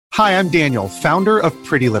Hi, I'm Daniel, founder of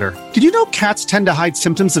Pretty Litter. Did you know cats tend to hide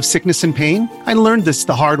symptoms of sickness and pain? I learned this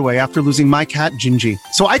the hard way after losing my cat, Gingy.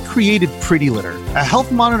 So I created Pretty Litter, a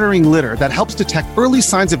health monitoring litter that helps detect early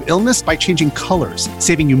signs of illness by changing colors,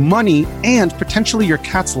 saving you money and potentially your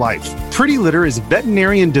cat's life. Pretty Litter is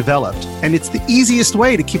veterinarian developed, and it's the easiest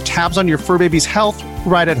way to keep tabs on your fur baby's health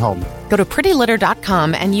right at home. Go to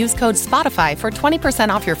prettylitter.com and use code SPOTIFY for 20%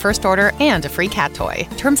 off your first order and a free cat toy.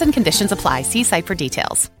 Terms and conditions apply. See site for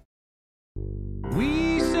details.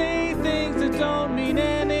 We say things that don't mean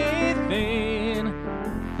anything,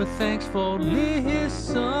 but thanks for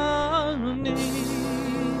listening.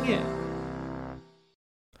 Yeah.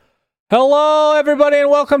 Hello, everybody, and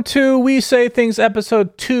welcome to We Say Things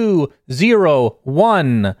episode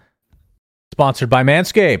 201, sponsored by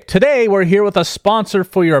Manscaped. Today, we're here with a sponsor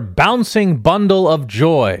for your bouncing bundle of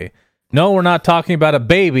joy. No, we're not talking about a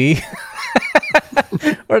baby.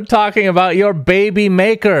 We're talking about your baby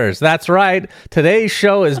makers. That's right. Today's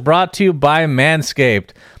show is brought to you by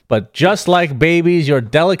Manscaped. But just like babies, your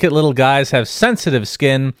delicate little guys have sensitive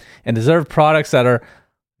skin and deserve products that are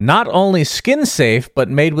not only skin safe, but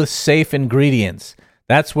made with safe ingredients.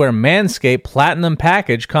 That's where Manscaped Platinum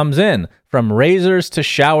Package comes in. From razors to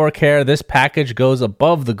shower care, this package goes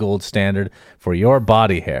above the gold standard for your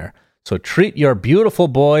body hair. So treat your beautiful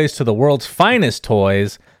boys to the world's finest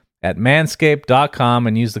toys at manscaped.com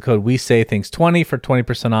and use the code WeSayThings20 for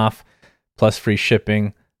 20% off plus free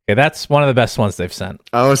shipping. Okay, that's one of the best ones they've sent.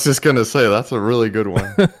 I was just going to say, that's a really good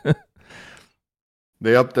one.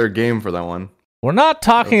 They upped their game for that one. We're not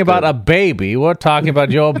talking about a baby. We're talking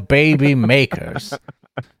about your baby makers.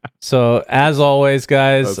 So, as always,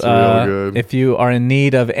 guys, if you are in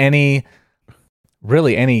need of any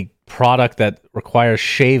product that requires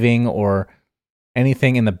shaving or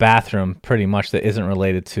anything in the bathroom, pretty much that isn't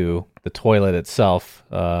related to the toilet itself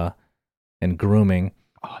and grooming.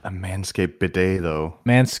 Oh, the Manscaped bidet, though.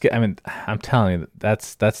 Manscaped. I mean, I'm telling you,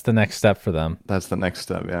 that's the next step for them. That's the next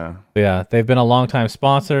step, yeah. Yeah, they've been a long-time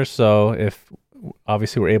sponsor, so if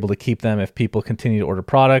obviously we're able to keep them, if people continue to order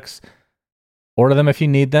products, order them if you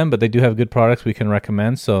need them, but they do have good products we can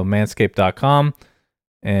recommend. So manscaped.com.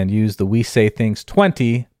 And use the We Say Things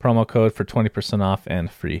 20 promo code for 20% off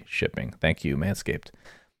and free shipping. Thank you, Manscaped.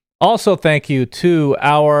 Also, thank you to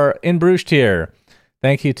our In Bruges tier.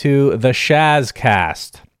 Thank you to the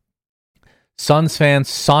Shazcast. Suns fan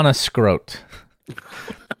Sonascrote.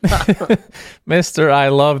 Mr. I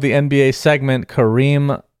Love the NBA segment,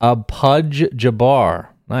 Kareem Abdul-Jabbar.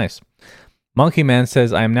 Nice. Monkey Man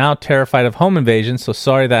says, I am now terrified of home invasion, so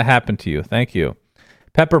sorry that happened to you. Thank you.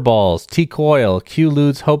 Pepperballs, T-Coil,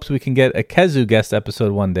 Q-Ludes hopes we can get a Kezu guest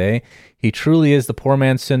episode one day. He truly is the poor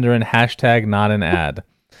man's Cinderin, hashtag not an ad.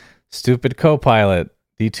 Stupid Copilot,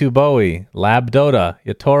 D2 Bowie, Lab Dota,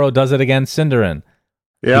 Yatoro does it again, Cinderin.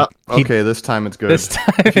 Yeah, okay, this time it's good. This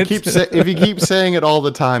time if you keep saying it all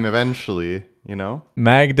the time, eventually, you know?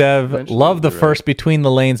 Magdev loved the first Between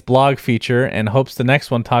the Lanes blog feature and hopes the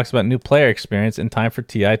next one talks about new player experience in time for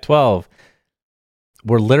TI-12.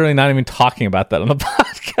 We're literally not even talking about that on the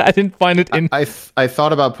podcast. I didn't find it in... I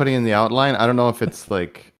thought about putting in the outline. I don't know if it's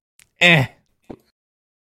like... I've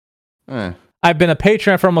been a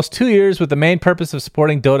Patreon for almost 2 years with the main purpose of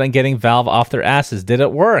supporting Dota and getting Valve off their asses. Did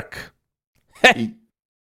it work?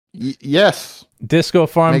 Yes. Disco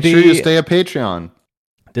Farm Make D... Make sure you stay a Patreon.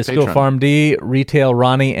 Disco Farm D, Retail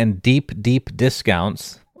Ronnie, and Deep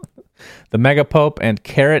discounts. The Mega Pope and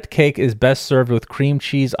Carrot Cake is best served with cream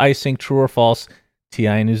cheese icing, true or false...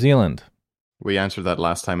 TI New Zealand. We answered that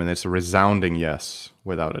last time, and it's a resounding yes,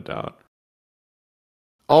 without a doubt.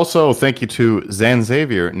 Also, thank you to Zan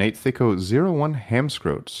Xavier, Nate Thicko, 01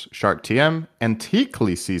 Hamscroats, Shark TM,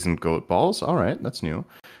 Antiquely Seasoned Goat Balls, alright, that's new,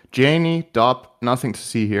 Janie, Dop, Nothing to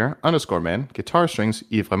See Here, Underscore Man, Guitar Strings,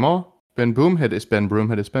 Yves Raymond, Ben Broomhead is Ben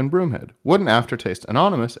Broomhead is Ben Broomhead, Wooden Aftertaste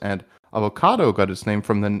Anonymous, and Avocado got its name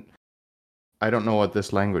from the, I don't know what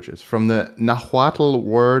this language is, from the Nahuatl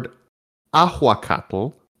word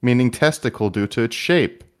ahuacatl, meaning testicle due to its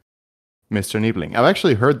shape. Mr. Niebling. I've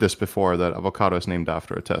actually heard this before, that avocado is named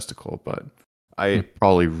after a testicle, but I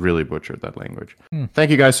probably really butchered that language.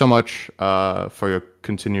 Thank you guys so much for your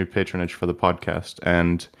continued patronage for the podcast.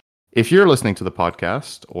 And if you're listening to the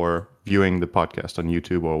podcast or viewing the podcast on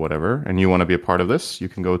YouTube or whatever, and you want to be a part of this, you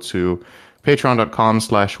can go to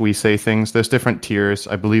patreon.com/WeSayThings. There's different tiers.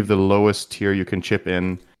 I believe the lowest tier you can chip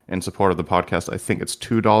in support of the podcast, I think it's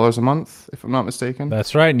 $2 a month, if I'm not mistaken.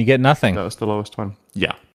 That's right, and you get nothing. That was the lowest one.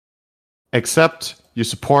 Yeah. Except you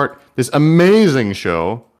support this amazing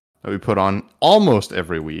show that we put on almost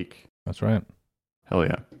every week. That's right. Hell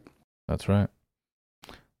yeah. That's right.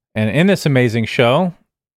 And in this amazing show,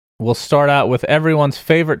 we'll start out with everyone's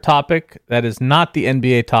favorite topic that is not the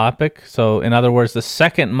NBA topic. So, in other words, the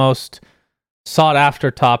second most sought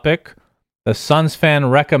after topic, the Suns fan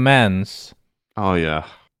recommends. Oh, yeah.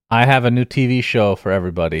 I have a new TV show for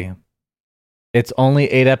everybody. It's only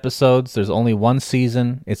 8 episodes. There's only one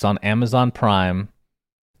season. It's on Amazon Prime.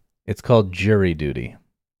 It's called Jury Duty.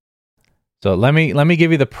 So let me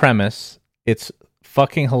give you the premise. It's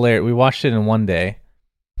fucking hilarious. We watched it in one day.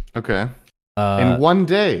 Okay. In one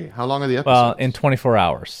day? How long are the episodes? Well, in 24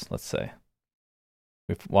 hours, let's say.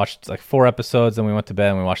 We've watched like 4 episodes, and we went to bed,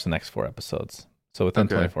 and we watched the next 4 episodes. So within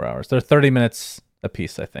 24 hours. They're 30 minutes a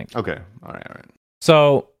piece, I think. Okay. All right.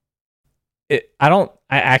 So I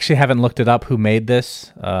actually haven't looked it up who made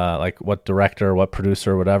this, like what director, what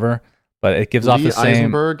producer, whatever, but it gives off the same...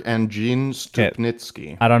 Eisenberg and Gene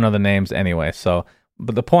Stupnitsky. I don't know the names anyway, so...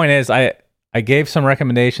 But the point is, I gave some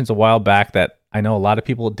recommendations a while back that I know a lot of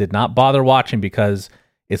people did not bother watching because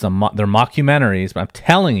they're mockumentaries, but I'm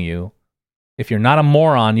telling you, if you're not a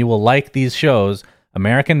moron, you will like these shows.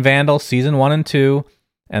 American Vandal, Season 1 and 2,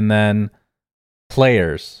 and then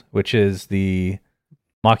Players, which is the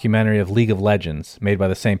mockumentary of League of Legends, made by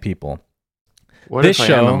the same people. What if I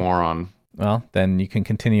am a moron? Well, then you can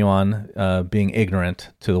continue on being ignorant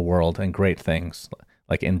to the world and great things,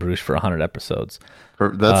 like In Bruges for 100 episodes.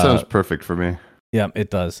 That sounds perfect for me. Yeah, it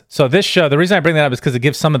does. So this show, the reason I bring that up is because it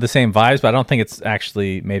gives some of the same vibes, but I don't think it's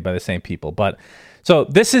actually made by the same people. But so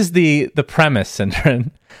this is the premise,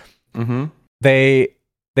 Sindren. Mm-hmm. They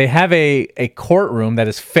have a courtroom that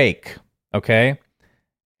is fake, okay?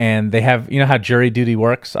 And they have, you know how jury duty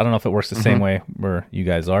works? I don't know if it works the same way where you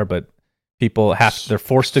guys are, but they're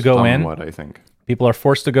forced to go in. I think. People are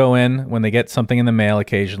forced to go in when they get something in the mail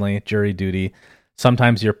occasionally, jury duty.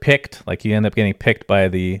 Sometimes you're picked, like you end up getting picked by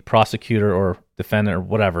the prosecutor or defendant or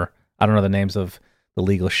whatever. I don't know the names of the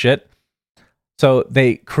legal shit. So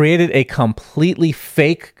they created a completely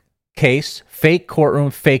fake case, fake courtroom,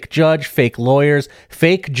 fake judge, fake lawyers,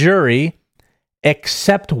 fake jury,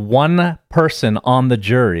 except one person on the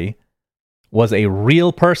jury was a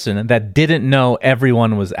real person that didn't know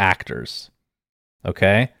everyone was actors.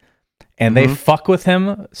 Okay? And they fuck with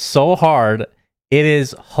him so hard. It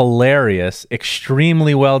is hilarious,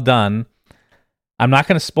 extremely well done. I'm not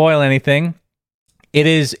going to spoil anything. It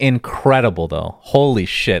is incredible, though. Holy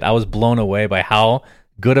shit. I was blown away by how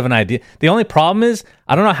good of an idea. The only problem is,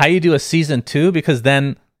 I don't know how you do a season 2, because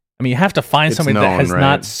then, I mean, you have to find somebody that has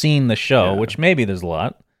not seen the show, which maybe there's a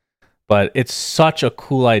lot. But it's such a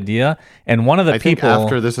cool idea. And one of the people... I think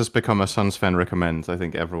after this has become a Suns fan recommends, I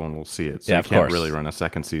think everyone will see it. So you can't really run a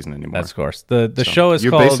second season anymore. That's of course. The show is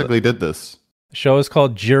called... You basically did this. The show is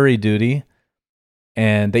called Jury Duty.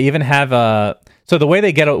 And they even have a... So the way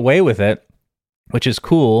they get away with it, which is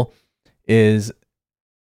cool, is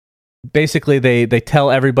basically they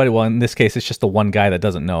tell everybody... Well, in this case, it's just the one guy that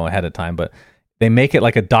doesn't know ahead of time. But they make it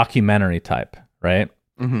like a documentary type, right?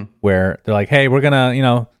 Mm-hmm. Where they're like, hey, we're going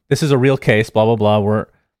to, this is a real case, blah, blah, blah.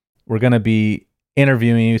 We're going to be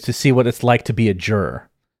interviewing you to see what it's like to be a juror.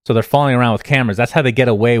 So they're following around with cameras. That's how they get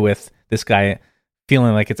away with this guy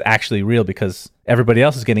feeling like it's actually real, because everybody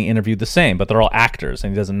else is getting interviewed the same, but they're all actors,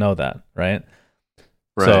 and he doesn't know that, right?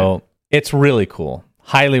 So it's really cool.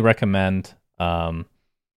 Highly recommend. You'll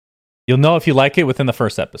know if you like it within the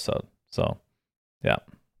first episode. So, yeah,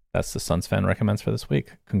 that's the Suns fan recommends for this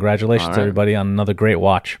week. Congratulations, everybody, on another great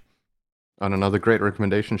watch. On another great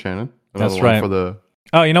recommendation, Shannon. That's right.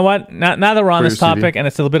 Oh, you know what? Now that we're on this topic, and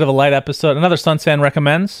it's a little bit of a light episode, another Suns fan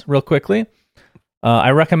recommends, real quickly.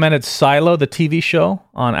 I recommended Silo, the TV show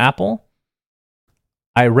on Apple.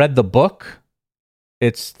 I read the book.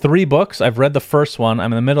 It's 3 books. I've read the first one.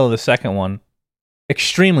 I'm in the middle of the second one.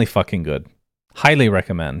 Extremely fucking good. Highly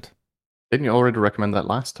recommend. Didn't you already recommend that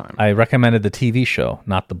last time? I recommended the TV show,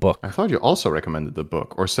 not the book. I thought you also recommended the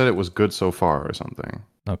book, or said it was good so far or something.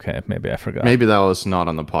 Okay, maybe I forgot. Maybe that was not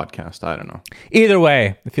on the podcast. I don't know. Either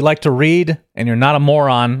way, if you like to read and you're not a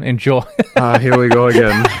moron, enjoy. Here we go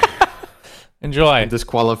again. Enjoy.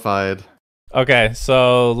 Disqualified. Okay,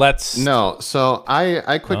 so let's... No, so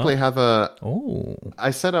I quickly have a... Oh.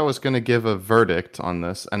 I said I was going to give a verdict on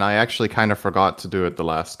this, and I actually kind of forgot to do it the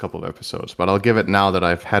last couple of episodes, but I'll give it now that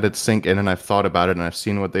I've had it sink in and I've thought about it and I've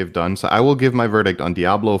seen what they've done. So I will give my verdict on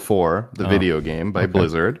Diablo 4, the video game by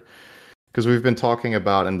Blizzard, because we've been talking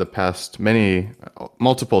about in the past,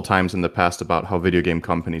 multiple times in the past, about how video game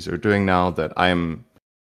companies are doing now, that I'm...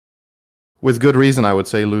 with good reason, I would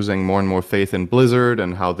say, losing more and more faith in Blizzard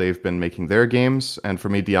and how they've been making their games. And for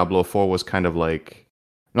me, Diablo 4 was kind of like,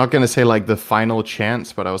 I'm not going to say like the final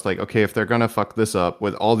chance, but I was like, okay, if they're going to fuck this up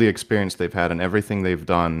with all the experience they've had and everything they've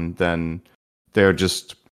done, then they're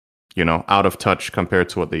just out of touch compared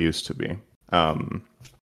to what they used to be.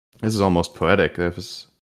 This is almost poetic. I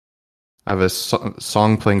have a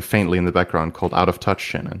song playing faintly in the background called Out of Touch,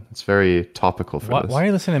 Shannon. It's very topical for this. Why are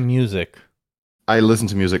you listening to music? I listen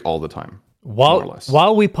to music all the time.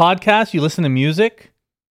 While we podcast, you listen to music?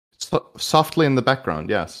 Softly in the background,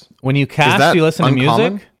 yes. When you cast, you listen uncommon? to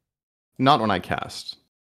music? Not when I cast.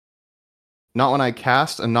 Not when I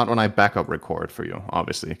cast, and not when I backup record for you,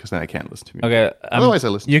 obviously, because then I can't listen to music. Okay. Otherwise, I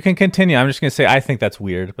listen. You can continue. I'm just going to say I think that's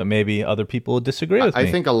weird, but maybe other people would disagree with me.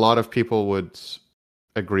 I think a lot of people would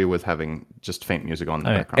agree with having just faint music on in the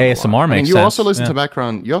background. ASMR makes sense. You also listen to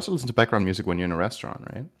background. You also listen to background music when you're in a restaurant,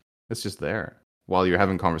 right? It's just there while you're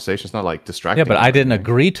having conversation. It's not like distracting. Yeah, but I didn't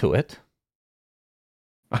agree to it.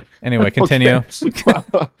 Anyway, continue.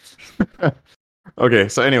 Okay,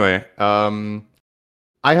 so anyway,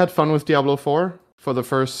 I had fun with Diablo 4 for the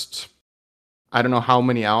first, I don't know how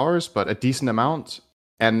many hours, but a decent amount.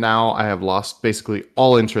 And now I have lost basically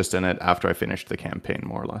all interest in it after I finished the campaign,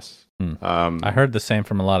 more or less. I heard the same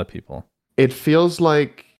from a lot of people. It feels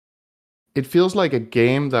like a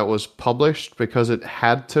game that was published because it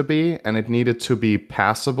had to be, and it needed to be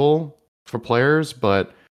passable for players,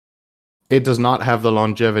 but it does not have the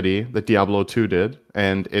longevity that Diablo 2 did,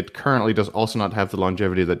 and it currently does also not have the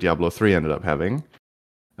longevity that Diablo 3 ended up having.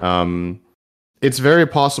 It's very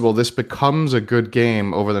possible this becomes a good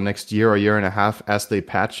game over the next year or year and a half as they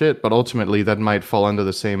patch it, but ultimately that might fall under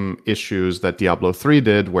the same issues that Diablo 3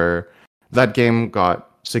 did, where that game got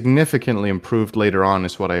significantly improved later on,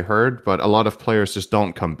 is what I heard, but a lot of players just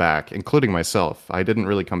don't come back, including myself. I didn't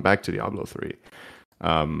really come back to Diablo 3.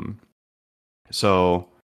 So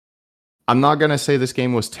I'm not going to say this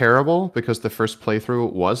game was terrible, because the first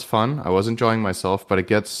playthrough was fun. I was enjoying myself, but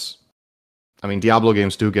Diablo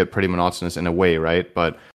games do get pretty monotonous in a way, right?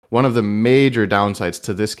 But one of the major downsides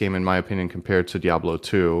to this game, in my opinion, compared to Diablo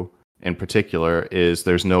 2 in particular, is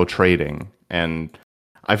there's no trading. And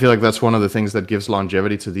I feel like that's one of the things that gives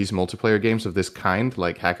longevity to these multiplayer games of this kind,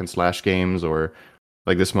 like hack and slash games or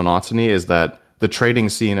like this monotony, is that the trading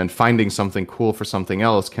scene and finding something cool for something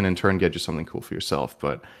else can in turn get you something cool for yourself.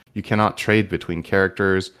 But you cannot trade between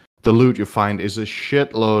characters. The loot you find is a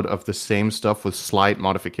shitload of the same stuff with slight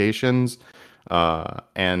modifications.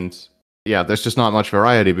 And yeah, there's just not much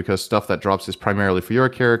variety because stuff that drops is primarily for your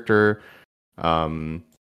character.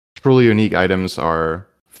 Truly unique items are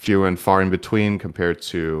few and far in between compared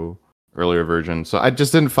to earlier versions. So I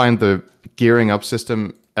just didn't find the gearing up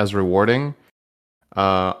system as rewarding.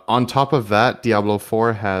 On top of that, Diablo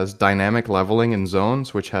 4 has dynamic leveling in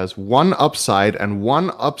zones, which has one upside and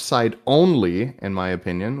one upside only, in my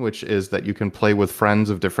opinion, which is that you can play with friends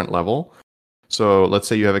of different level. So let's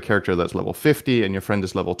say you have a character that's level 50 and your friend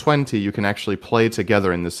is level 20, you can actually play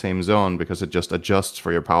together in the same zone because it just adjusts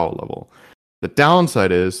for your power level. The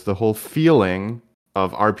downside is the whole feeling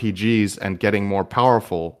of RPGs and getting more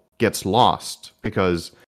powerful gets lost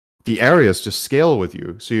because the areas just scale with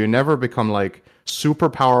you. So you never become like super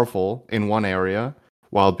powerful in one area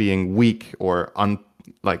while being weak or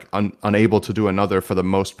unable to do another for the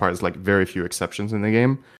most part. It's like very few exceptions in the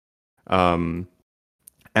game.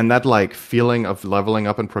 And that like feeling of leveling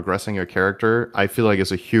up and progressing your character, I feel like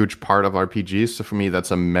is a huge part of RPGs. So for me, that's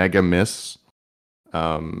a mega miss.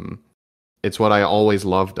 It's what I always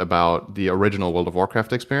loved about the original World of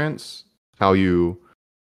Warcraft experience. How you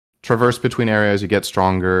traverse between areas, you get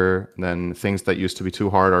stronger, then things that used to be too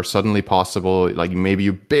hard are suddenly possible. Like maybe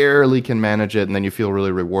you barely can manage it, and then you feel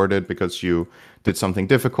really rewarded because you did something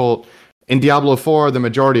difficult. In Diablo 4, the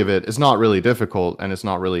majority of it is not really difficult, and it's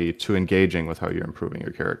not really too engaging with how you're improving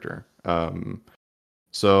your character.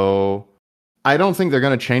 So I don't think they're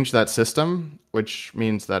going to change that system, which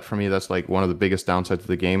means that for me, that's like one of the biggest downsides of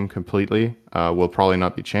the game completely. Will probably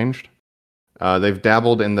not be changed. They've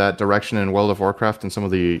dabbled in that direction in World of Warcraft and some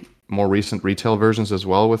of the more recent retail versions as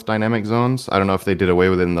well with dynamic zones. I don't know if they did away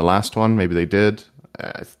with it in the last one. Maybe they did.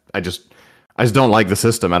 I just don't like the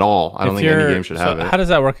system at all. I don't think any game should have it. How does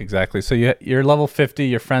that work exactly? So you're level 50,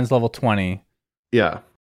 your friend's level 20. Yeah.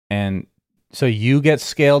 And so you get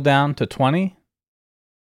scaled down to 20?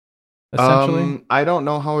 Essentially? I don't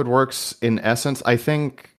know how it works in essence. I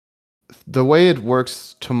think the way it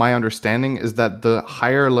works, to my understanding, is that the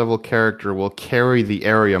higher level character will carry the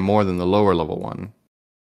area more than the lower level one.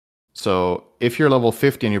 So if you're level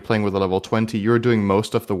 50 and you're playing with a level 20, you're doing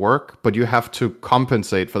most of the work, but you have to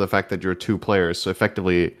compensate for the fact that you're two players. So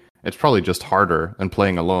effectively, it's probably just harder than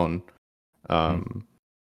playing alone.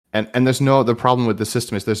 And there's the problem with the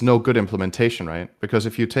system is there's no good implementation, right? Because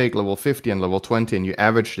if you take level 50 and level 20 and you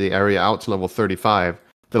average the area out to level 35,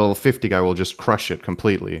 the level 50 guy will just crush it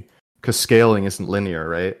completely because scaling isn't linear,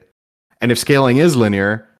 right? And if scaling is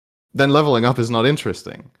linear, then leveling up is not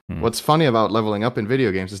interesting. Hmm. What's funny about leveling up in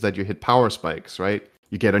video games is that you hit power spikes, right?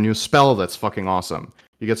 You get a new spell that's fucking awesome.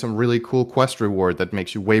 You get some really cool quest reward that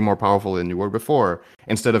makes you way more powerful than you were before,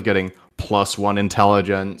 instead of getting +1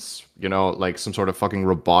 intelligence, like some sort of fucking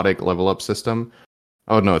robotic level up system.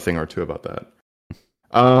 I would know a thing or two about that.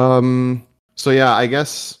 So yeah, I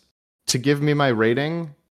guess to give me my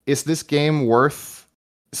rating, is this game worth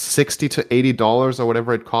 $60 to $80 or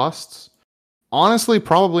whatever it costs? Honestly,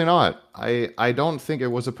 probably not. I don't think it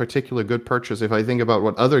was a particularly good purchase if I think about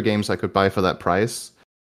what other games I could buy for that price.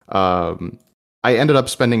 I ended up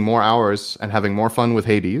spending more hours and having more fun with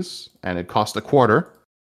Hades, and it cost a quarter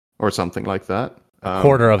or something like that. A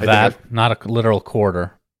quarter of that, not a literal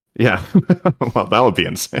quarter. Yeah. Well, that would be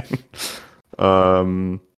insane.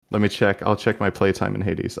 Let me check. I'll check my playtime in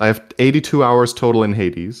Hades. I have 82 hours total in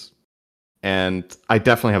Hades, and I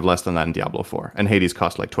definitely have less than that in Diablo 4. And Hades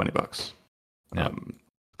cost like $20. Yeah.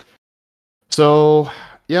 So,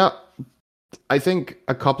 yeah, I think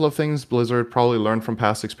a couple of things Blizzard probably learned from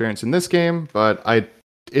past experience in this game, but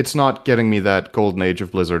it's not getting me that golden age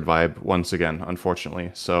of Blizzard vibe once again,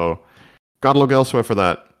 unfortunately. So, gotta look elsewhere for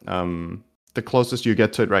that. The closest you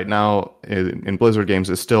get to it right now in Blizzard games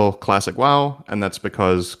is still Classic WoW, and that's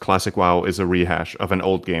because Classic WoW is a rehash of an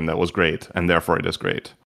old game that was great, and therefore it is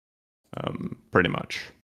great. Pretty much.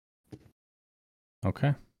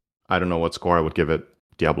 Okay. I don't know what score I would give it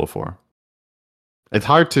Diablo 4. It's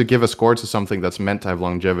hard to give a score to something that's meant to have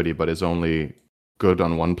longevity, but is only good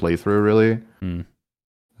on one playthrough, really.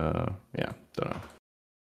 Yeah, don't know.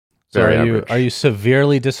 So are you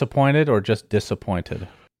severely disappointed or just disappointed?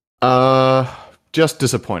 Just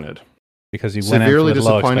disappointed. Because you went severely in with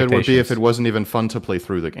low disappointed would be if expectations. it wasn't even fun to play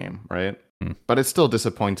through the game, right? But it's still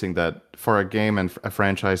disappointing that for a game and a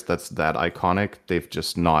franchise that's that iconic, they've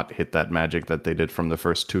just not hit that magic that they did from the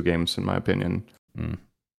first two games, in my opinion.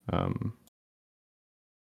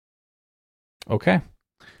 Okay.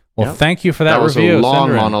 Well, Yep. thank you for that review. That was a long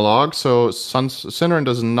Synderen. monologue. So Synderen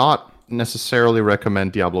does not necessarily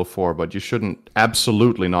recommend Diablo 4, but you shouldn't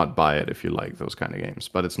absolutely not buy it if you like those kind of games.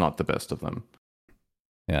 But it's not the best of them.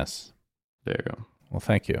 Yes. There you go. Well,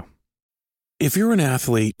 thank you. If you're an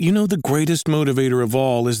athlete, you know the greatest motivator of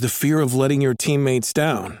all is the fear of letting your teammates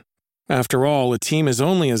down. After all, a team is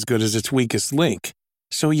only as good as its weakest link.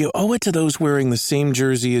 So you owe it to those wearing the same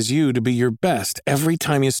jersey as you to be your best every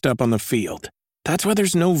time you step on the field. That's why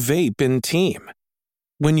there's no vape in Team.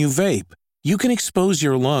 When you vape, you can expose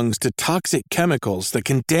your lungs to toxic chemicals that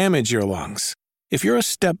can damage your lungs. If you're a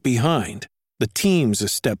step behind, the team's a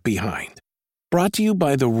step behind. Brought to you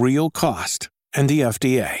by The Real Cost and the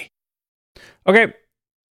FDA. Okay.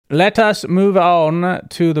 Let us move on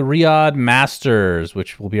to the Riyadh Masters,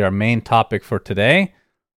 which will be our main topic for today.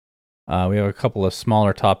 We have a couple of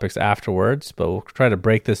smaller topics afterwards, but we'll try to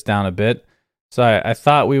break this down a bit. So I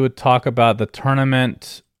thought we would talk about the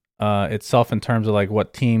tournament itself in terms of like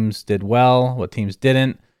what teams did well, what teams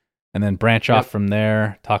didn't, and then branch off from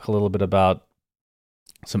there, talk a little bit about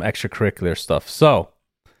some extracurricular stuff. So,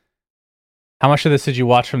 how much of this did you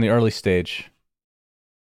watch from the early stage?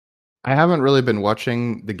 I haven't really been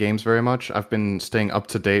watching the games very much. I've been staying up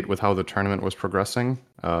to date with how the tournament was progressing.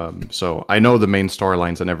 So I know the main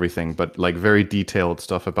storylines and everything, but like very detailed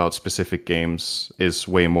stuff about specific games is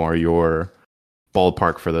way more your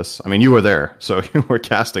ballpark for this. I mean, you were there, so you were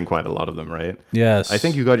casting quite a lot of them, right? Yes. I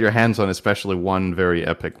think you got your hands on especially one very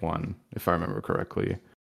epic one, if I remember correctly.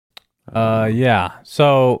 Yeah.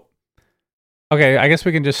 So, okay, I guess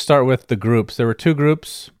we can just start with the groups. There were two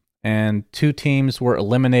groups, and two teams were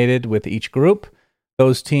eliminated with each group.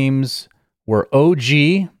 Those teams were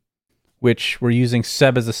OG, which were using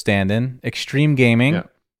Seb as a stand-in, Extreme Gaming,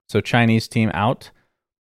 so Chinese team out,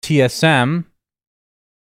 TSM,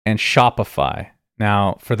 and Shopify.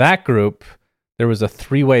 Now, for that group, there was a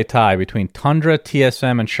three-way tie between Tundra,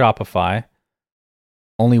 TSM, and Shopify.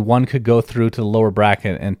 Only one could go through to the lower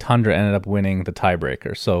bracket, and Tundra ended up winning the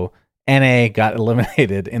tiebreaker. So NA got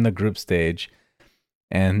eliminated in the group stage,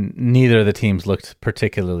 and neither of the teams looked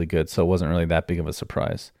particularly good, so it wasn't really that big of a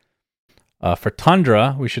surprise. For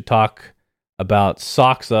Tundra, we should talk about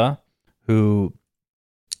Soxa, who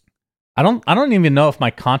I don't even know if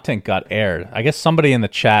my content got aired. I guess somebody in the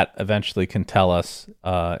chat eventually can tell us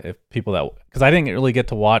if people that, because I didn't really get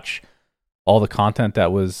to watch all the content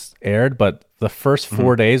that was aired, but the first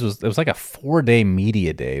 4 days it was like a 4-day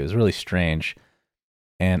media day. It was really strange,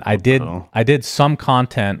 and I did some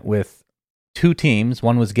content with two teams.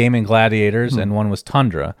 One was Gaimin Gladiators and one was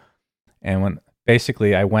Tundra. And when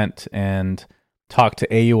basically I went and talked to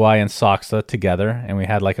AUI and Soxa together, and we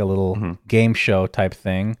had like a little game show type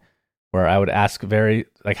thing where I would ask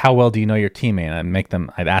how well do you know your teammate?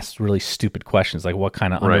 And I'd ask really stupid questions, like what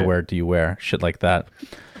kind of underwear do you wear? Shit like that.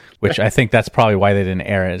 Which I think that's probably why they didn't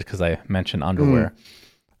air it, because I mentioned underwear.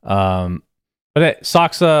 But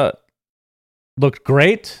Saksa looked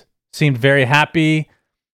great, seemed very happy.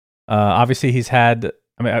 Obviously, he's had...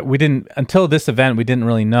 we didn't... Until this event, we didn't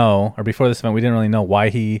really know, or before this event, we didn't really know why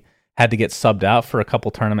he had to get subbed out for a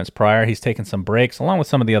couple tournaments prior. He's taken some breaks, along with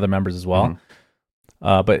some of the other members as well.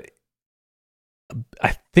 But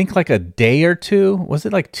I think like a day or two, was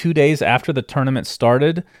it like 2 days after the tournament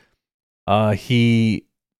started, he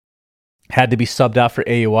had to be subbed out for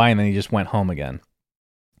AUI, and then he just went home again.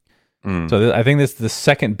 So I think this is the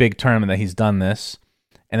second big tournament that he's done this.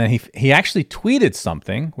 And then he actually tweeted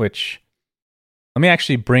something, which... Let me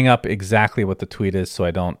actually bring up exactly what the tweet is so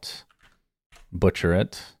I don't butcher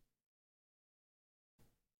it.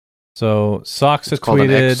 So Saksa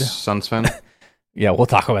tweeted... Sunsfan. Yeah, we'll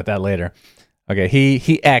talk about that later. Okay,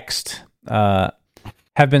 he X'd...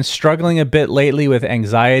 have been struggling a bit lately with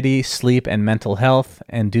anxiety, sleep, and mental health,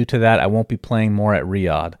 and due to that, I won't be playing more at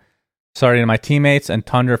Riyadh. Sorry to my teammates and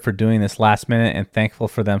Tundra for doing this last minute, and thankful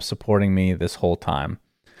for them supporting me this whole time.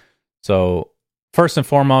 So, first and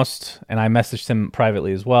foremost, and I messaged him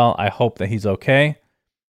privately as well, I hope that he's okay.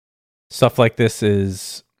 Stuff like this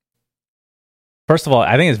is... First of all,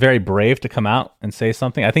 I think it's very brave to come out and say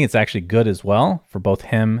something. I think it's actually good as well for both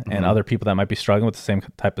him and other people that might be struggling with the same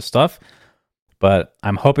type of stuff. But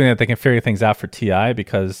I'm hoping that they can figure things out for TI,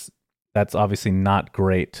 because that's obviously not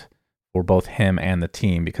great for both him and the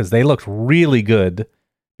team, because they looked really good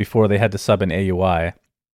before they had to sub in AUI.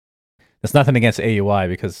 There's nothing against AUI,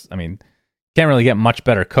 because, I mean, can't really get much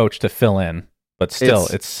better coach to fill in, but still,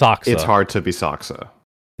 it's Saksa. It's hard to be Saksa.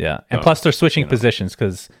 Yeah, and plus they're switching positions,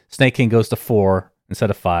 because Snake King goes to 4 instead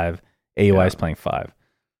of 5. AUI is playing 5.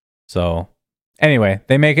 So, anyway,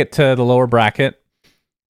 they make it to the lower bracket,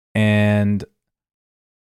 and...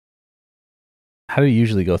 How do you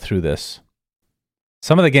usually go through this?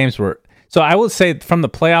 Some of the games were... So I would say from the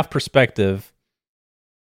playoff perspective,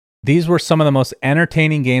 these were some of the most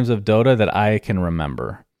entertaining games of Dota that I can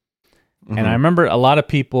remember. And I remember a lot of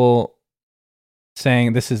people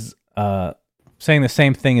saying saying the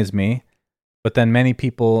same thing as me, but then many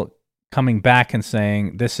people coming back and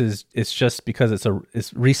saying it's just because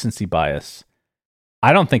it's recency bias.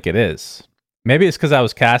 I don't think it is. Maybe it's because I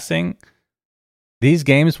was casting. These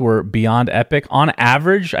games were beyond epic. On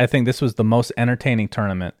average, I think this was the most entertaining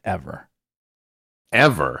tournament ever.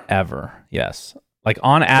 Ever, yes. Like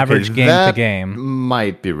on average, game to game.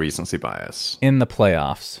 Might be recency bias. In the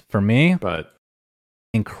playoffs. For me, but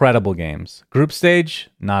incredible games. Group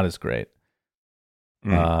stage, not as great.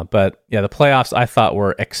 But yeah, the playoffs I thought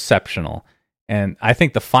were exceptional. And I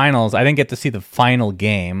think the finals, I didn't get to see the final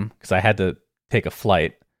game because I had to take a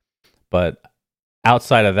flight. But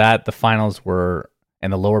outside of that, the finals were...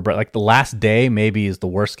 And the lower bracket, like the last day, maybe is the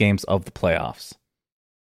worst games of the playoffs,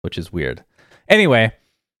 which is weird. Anyway,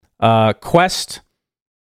 Quest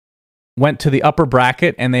went to the upper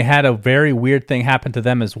bracket, and they had a very weird thing happen to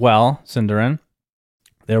them as well, Cinderin.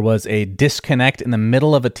 There was a disconnect in the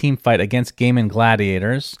middle of a team fight against Gaimin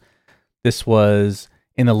Gladiators. This was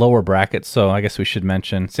in the lower bracket, so I guess we should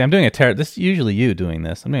mention... See, I'm doing this is usually you doing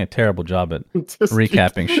this. I'm doing a terrible job at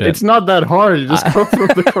recapping shit. It's not that hard. You just go through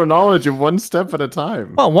the chronology one step at a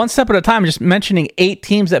time. Well, one step at a time, just mentioning 8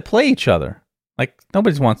 teams that play each other. Like,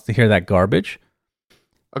 nobody wants to hear that garbage.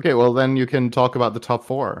 Okay, well, then you can talk about the top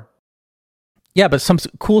 4. Yeah, but some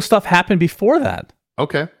cool stuff happened before that.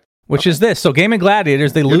 Okay. Which is this. So, Gaimin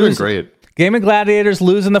Gladiators, they lose... You're doing great. Gaimin Gladiators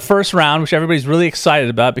lose in the first round, which everybody's really excited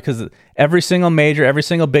about, because every single major, every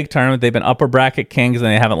single big tournament, they've been upper bracket kings and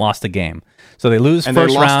they haven't lost a game. So they lose and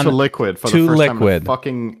first they lost round to Liquid for the first time in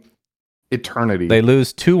fucking eternity. They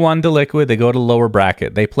lose 2-1 to Liquid. They go to lower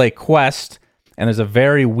bracket. They play Quest, and there's a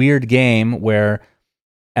very weird game where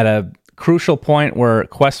at a crucial point where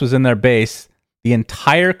Quest was in their base, the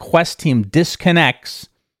entire Quest team disconnects,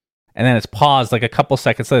 and then it's paused like a couple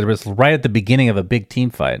seconds later, but it's right at the beginning of a big team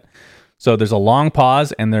fight. So there's a long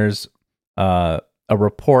pause, and there's a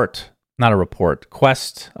report, not a report,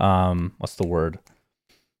 Quest, what's the word?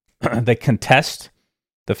 They contest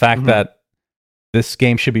the fact that this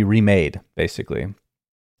game should be remade, basically.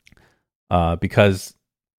 Because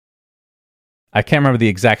I can't remember the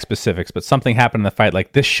exact specifics, but something happened in the fight.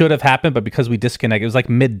 Like, this should have happened, but because we disconnected, it was like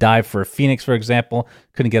mid-dive for Phoenix, for example,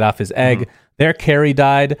 couldn't get off his egg. Their carry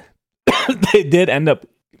died. They did end up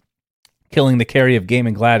killing the carry of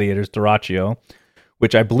Gaimin Gladiators, Duraccio,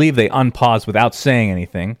 which I believe they unpaused without saying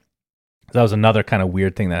anything. That was another kind of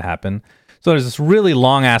weird thing that happened. So there's this really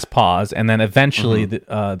long-ass pause, and then eventually the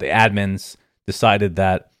admins decided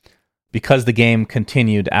that because the game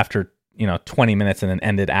continued after 20 minutes and then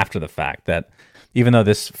ended after the fact, that even though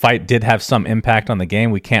this fight did have some impact on the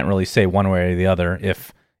game, we can't really say one way or the other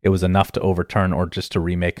if it was enough to overturn or just to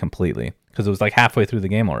remake completely, because it was like halfway through the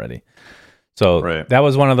game already. So that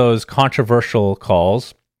was one of those controversial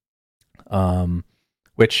calls.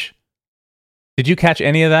 Which, did you catch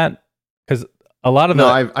any of that? Because a lot of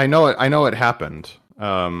I know it happened.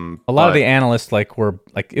 A lot of the analysts were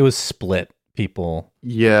it was split. People,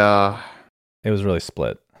 yeah, it was really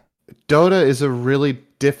split. Dota is a really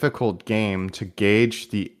difficult game to gauge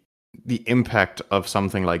the impact of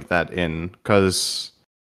something like that in, because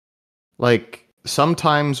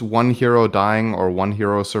sometimes one hero dying or one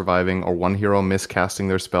hero surviving or one hero miscasting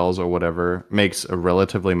their spells or whatever makes a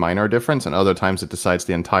relatively minor difference, and other times it decides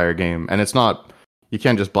the entire game. And it's not, you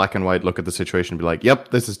can't just black and white look at the situation and be like, yep,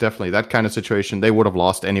 this is definitely that kind of situation. They would have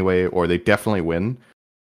lost anyway, or they definitely win.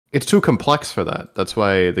 It's too complex for that. That's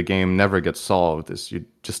why the game never gets solved, is you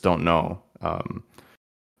just don't know.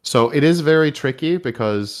 So it is very tricky,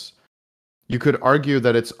 because you could argue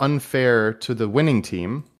that it's unfair to the winning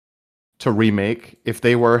team to remake if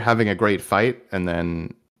they were having a great fight and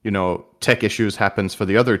then, tech issues happens for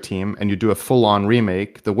the other team and you do a full-on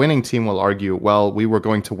remake. The winning team will argue, well, we were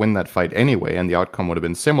going to win that fight anyway and the outcome would have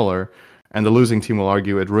been similar. And the losing team will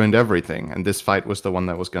argue it ruined everything and this fight was the one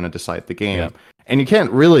that was going to decide the game. Yeah. And you can't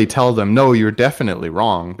really tell them, no, you're definitely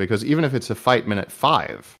wrong, because even if it's a fight minute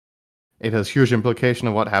 5, it has huge implication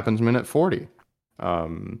of what happens minute 40.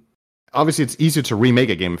 Obviously, it's easier to remake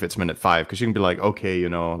a game if it's minute 5, because you can be like, okay,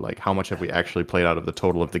 how much have we actually played out of the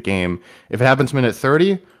total of the game? If it happens minute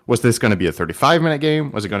 30, was this going to be a 35-minute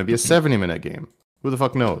game? Was it going to be a 70-minute game? Who the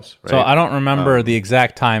fuck knows? Right? So I don't remember the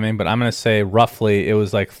exact timing, but I'm going to say roughly it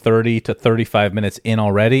was 30 to 35 minutes in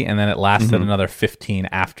already, and then it lasted another 15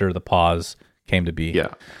 after the pause came to be.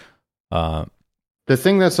 Yeah. The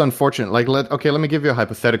thing that's unfortunate, let me give you a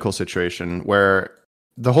hypothetical situation where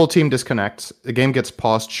the whole team disconnects, the game gets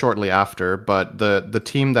paused shortly after, but the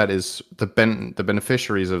team that is the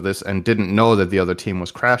beneficiaries of this and didn't know that the other team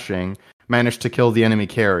was crashing managed to kill the enemy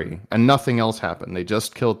carry, and nothing else happened. They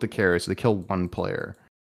just killed the carry, so they killed one player.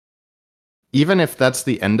 Even if that's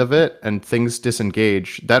the end of it and things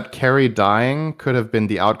disengage, that carry dying could have been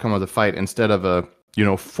the outcome of the fight instead of a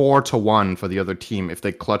 4-1 for the other team if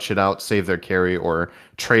they clutch it out, save their carry, or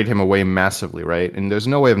trade him away massively, right? And there's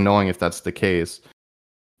no way of knowing if that's the case.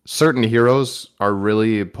 Certain heroes are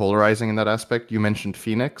really polarizing in that aspect. You mentioned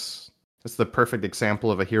Phoenix. That's the perfect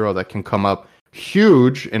example of a hero that can come up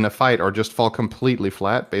huge in a fight or just fall completely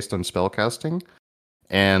flat based on spell casting.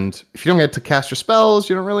 And if you don't get to cast your spells,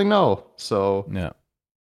 you don't really know. So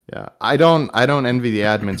yeah, I don't envy the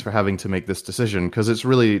admins for having to make this decision, because it's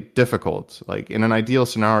really difficult. In an ideal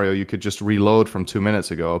scenario, you could just reload from 2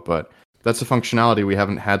 minutes ago, but that's a functionality we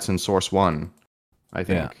haven't had since Source 1. I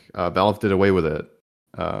think Valve did away with it.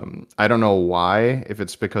 I don't know why, if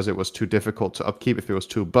it's because it was too difficult to upkeep, if it was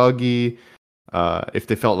too buggy, if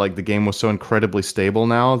they felt like the game was so incredibly stable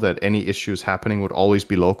now that any issues happening would always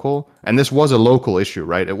be local. And this was a local issue,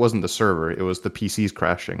 right? It wasn't the server, it was the PCs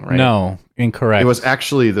crashing, right? No, incorrect. It was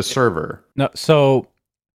actually the server. No, so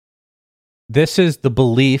this is the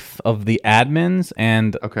belief of the admins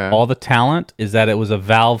and all the talent, is that it was a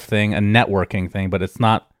Valve thing, a networking thing, but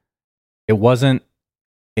it wasn't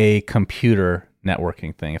a computer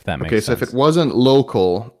networking thing, if that makes sense. Okay, so if it wasn't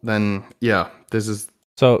local, then this is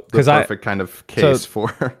the perfect kind of case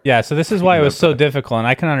for... Yeah, so this is why it was so difficult, and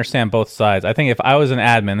I can understand both sides. I think if I was an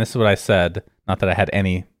admin, this is what I said, not that I had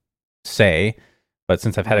any say, but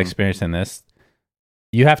since I've had experience in this,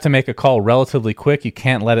 you have to make a call relatively quick. You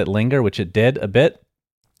can't let it linger, which it did a bit,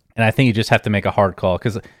 and I think you just have to make a hard call,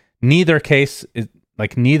 because neither choice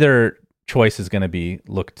is going to be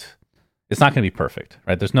looked... It's not going to be perfect,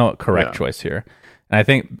 right? There's no correct choice here. And I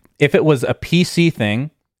think if it was a PC thing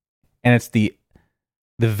and it's the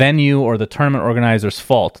venue or the tournament organizer's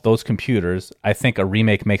fault, those computers, I think a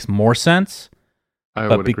remake makes more sense.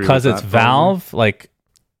 But because it's Valve,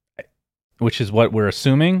 which is what we're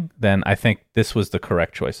assuming, then I think this was the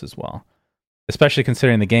correct choice as well. Especially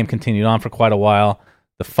considering the game continued on for quite a while.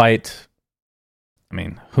 The fight,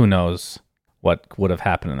 who knows what would have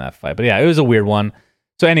happened in that fight. But yeah, it was a weird one.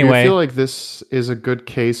 So anyway, I feel like this is a good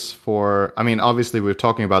case for... obviously we're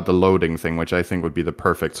talking about the loading thing, which I think would be the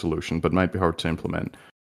perfect solution, but might be hard to implement.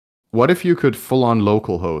 What if you could full-on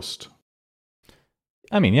local host?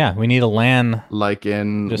 We need a LAN. Like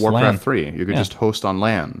in Warcraft LAN. 3. You could just host on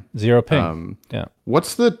LAN. Zero ping.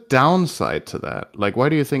 What's the downside to that? Why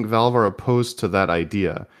do you think Valve are opposed to that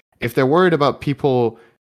idea? If they're worried about people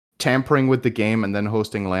tampering with the game and then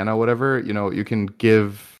hosting LAN or whatever, you can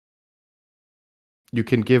give... you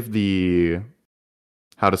can give the,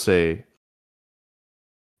 how to say,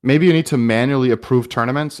 maybe you need to manually approve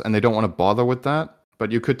tournaments and they don't want to bother with that,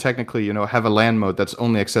 but you could technically, have a LAN mode that's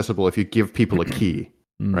only accessible if you give people a key,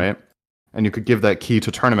 right? And you could give that key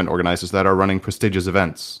to tournament organizers that are running prestigious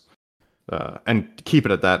events, and keep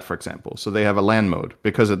it at that, for example. So they have a LAN mode,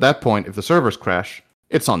 because at that point, if the servers crash,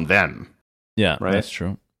 it's on them. Yeah, right? That's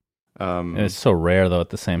true. And it's so rare, though, at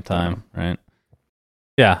the same time, right?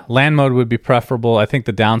 Yeah, LAN mode would be preferable. I think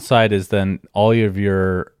the downside is then all of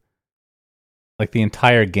your, like, the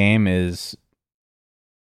entire game is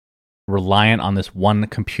reliant on this one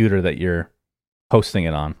computer that you're hosting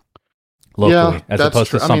it on locally, as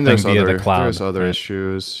opposed to something via the cloud. There's other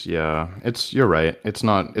issues. Yeah, you're right. It's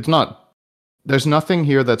not. There's nothing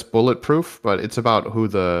here that's bulletproof, but it's about who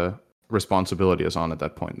the responsibility is on at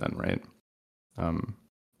that point. Then, right?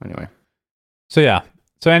 Anyway.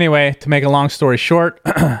 So anyway, to make a long story short,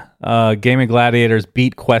 Gaimin Gladiators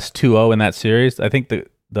beat Quest 2-0 in that series. I think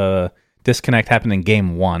the disconnect happened in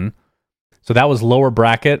game 1. So that was lower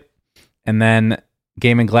bracket. And then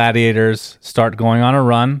Gaimin Gladiators start going on a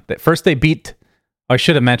run. First they beat, I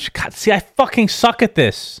should have mentioned, God, see, I fucking suck at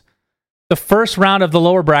this. The first round of the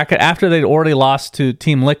lower bracket, after they'd already lost to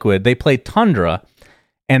Team Liquid, they played Tundra.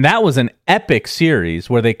 And that was an epic series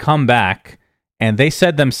where they come back and they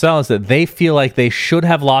said themselves that they feel like they should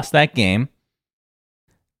have lost that game.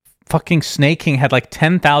 Fucking Snake King had like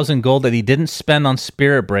 10,000 gold that he didn't spend on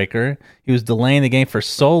Spirit Breaker. He was delaying the game for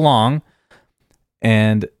so long.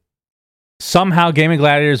 And somehow Gaimin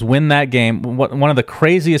Gladiators win that game. One of the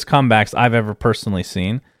craziest comebacks I've ever personally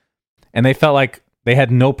seen. And they felt like they had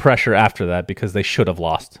no pressure after that because they should have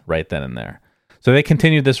lost right then and there. So they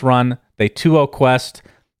continued this run. They 2-0 Quest.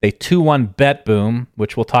 They 2-1 Bet Boom,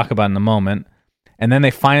 which we'll talk about in a moment. And then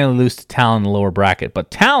they finally lose to Talon in the lower bracket.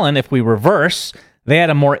 But Talon, if we reverse, they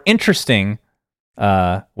had a more interesting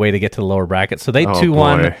way to get to the lower bracket. So they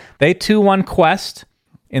 2-1. They 2-1 Quest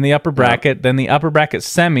in the upper bracket. Yep. Then the upper bracket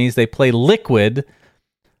semis, they play Liquid.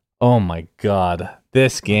 Oh my God.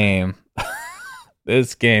 This game.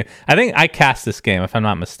 This game. I think I cast this game, if I'm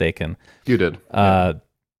not mistaken. You did. That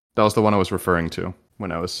was the one I was referring to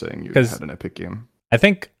when I was saying you had an epic game. I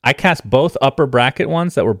think I cast both upper bracket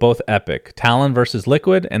ones that were both epic. Talon versus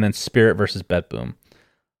Liquid, and then Spirit versus Bet Boom.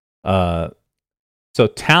 So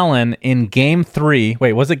Talon in game 3.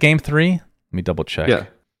 Wait, was it game 3? Let me double check. Yeah,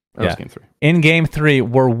 that was game 3. In game 3,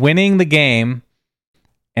 we're winning the game,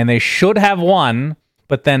 and they should have won,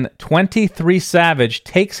 but then 23 Savage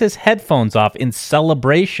takes his headphones off in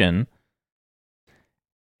celebration,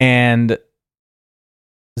 and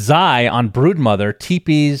Zai on Broodmother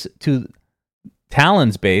TPs to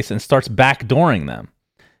Talon's base and starts backdooring them.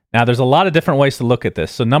 Now, there's a lot of different ways to look at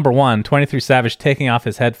this. So, number one, 23 Savage taking off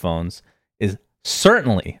his headphones is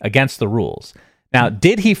certainly against the rules. Now,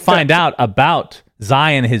 did he find out about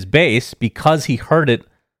Zai and his base because he heard it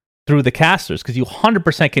through the casters? Because you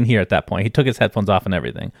 100% can hear at that point. He took his headphones off and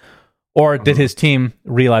everything. Or did his team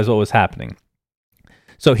realize what was happening?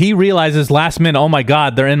 So he realizes last minute, oh my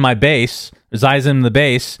God, they're in my base. Zai's in the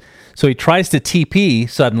base. So he tries to TP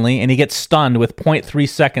suddenly, and he gets stunned with 0.3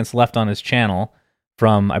 seconds left on his channel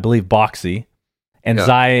from, I believe, Boxy. And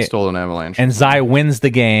Zai stole an avalanche. And Zai wins the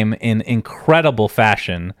game in incredible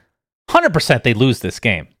fashion. 100% they lose this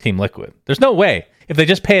game, Team Liquid. There's no way. If they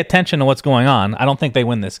just pay attention to what's going on, I don't think they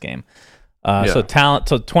win this game. So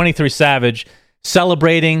 23 Savage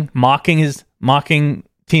celebrating, mocking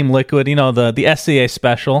Team Liquid, the SCA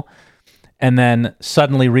special, and then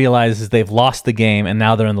suddenly realizes they've lost the game and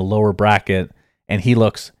now they're in the lower bracket, and he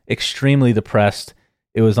looks extremely depressed.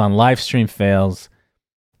 It was on live stream fails.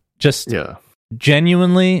 Just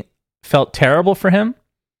genuinely felt terrible for him.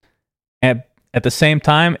 And at the same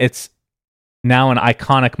time, it's now an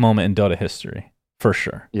iconic moment in Dota history, for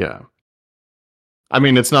sure. Yeah. I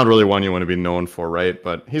mean, it's not really one you want to be known for, right?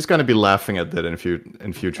 But he's going to be laughing at that in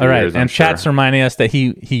future All right, years. and chat's reminding us that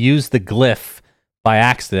he used the glyph by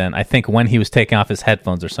accident, I think, when he was taking off his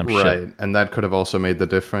headphones or some shit. Right, and that could have also made the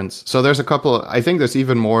difference. So there's I think there's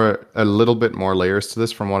even a little bit more layers to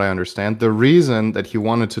this from what I understand. The reason that he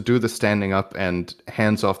wanted to do the standing up and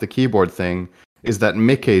hands off the keyboard thing is that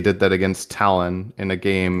Mickey did that against Talon in a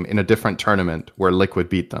game in a different tournament where Liquid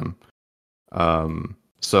beat them.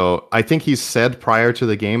 So I think he said prior to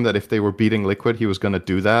the game that if they were beating Liquid, he was going to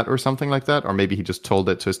do that or something like that. Or maybe he just told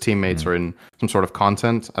it to his teammates or in some sort of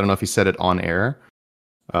content. I don't know if he said it on air.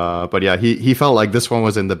 But yeah, he felt like this one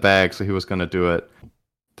was in the bag, so he was going to do it.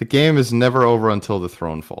 The game is never over until the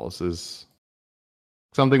throne falls is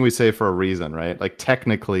something we say for a reason, right? Like,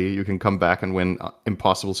 technically, you can come back and win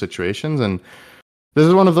impossible situations. And this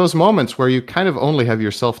is one of those moments where you kind of only have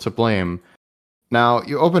yourself to blame. Now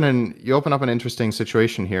you open up an interesting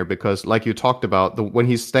situation here because, like you talked about, when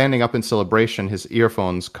he's standing up in celebration, his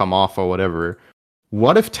earphones come off or whatever.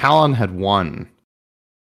 What if Talon had won?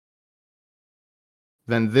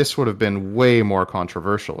 Then this would have been way more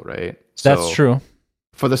controversial, right? That's true.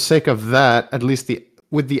 For the sake of that, at least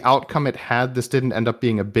with the outcome it had, this didn't end up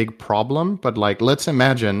being a big problem. But like, let's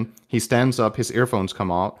imagine he stands up, his earphones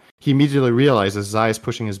come out, he immediately realizes Zai is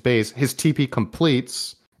pushing his base, his TP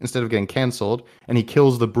completes instead of getting cancelled, and he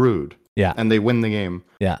kills the Brood. Yeah. And they win the game.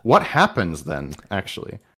 Yeah. What happens then,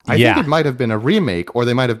 actually? I think it might have been a remake, or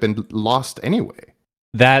they might have been lost anyway.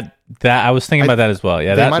 That I was thinking about that as well.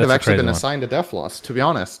 Yeah, they might have actually been assigned a death loss, to be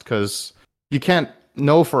honest, because you can't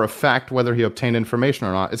know for a fact whether he obtained information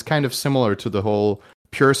or not. It's kind of similar to the whole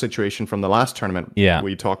Pure situation from the last tournament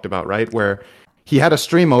we talked about, right? Where he had a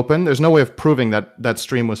stream open. There's no way of proving that that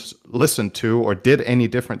stream was listened to or did any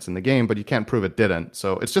difference in the game, but you can't prove it didn't.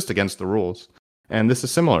 So it's just against the rules. And this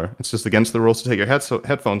is similar. It's just against the rules to take your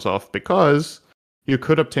headphones off because you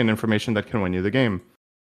could obtain information that can win you the game.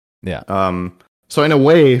 Yeah. So in a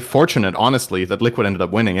way, fortunate, honestly, that Liquid ended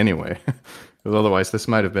up winning anyway. Because otherwise, this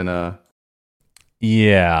might have been a...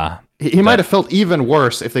 Yeah. He might have felt even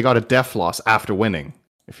worse if they got a death loss after winning,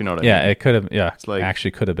 if you know what I mean. Yeah, it could have... Yeah, it's like,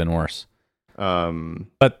 actually could have been worse.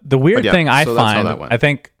 But the weird thing I find, I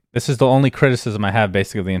think this is the only criticism I have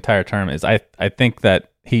basically of the entire term, is I think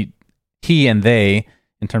that he and they,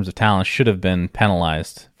 in terms of talent, should have been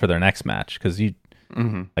penalized for their next match, because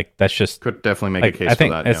like that's just could definitely make a case. I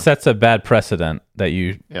think for that, it sets a bad precedent that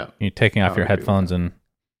you're taking off your headphones and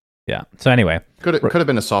So anyway, could have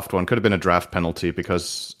been a soft one, could have been a draft penalty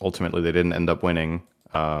because ultimately they didn't end up winning.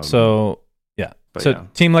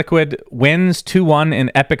 Team Liquid wins 2-1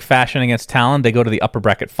 in epic fashion against Talon. They go to the upper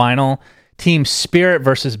bracket final. Team Spirit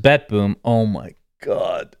versus BetBoom. Oh my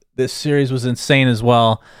god, this series was insane as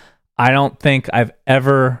well. I don't think I've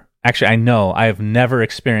ever... Actually, I know I have never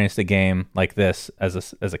experienced a game like this as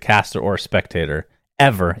a caster or a spectator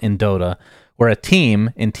ever in Dota, where a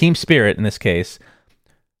team, in Team Spirit in this case,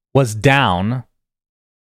 was down.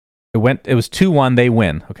 It was 2-1, they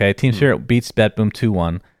win. Okay, Team Spirit beats BetBoom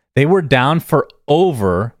 2-1. They were down for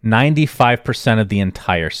over 95% of the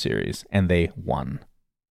entire series, and they won.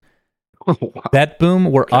 Wow.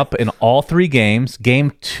 BetBoom were up in all 3 games.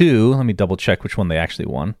 Game 2, let me double check which one they actually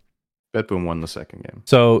won. BetBoom won the second game.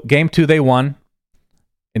 So game 2 they won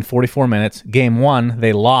in 44 minutes. Game 1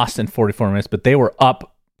 they lost in 44 minutes, but they were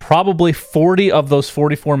up probably 40 of those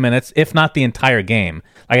 44 minutes, if not the entire game.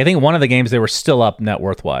 Like, I think one of the games they were still up net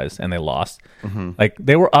worth wise, and they lost. Like,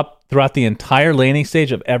 they were up throughout the entire laning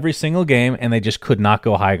stage of every single game, and they just could not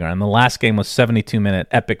go high ground. And the last game was 72-minute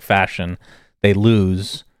epic fashion. They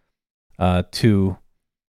lose to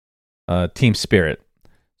Team Spirit.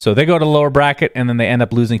 So they go to the lower bracket, and then they end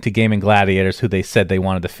up losing to Gaimin Gladiators, who they said they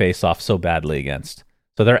wanted to face off so badly against.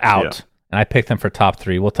 So they're out, and I picked them for top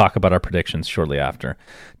 3. We'll talk about our predictions shortly after.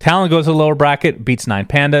 Talon goes to the lower bracket, beats 9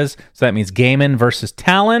 Pandas, so that means Gaimin versus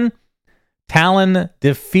Talon. Talon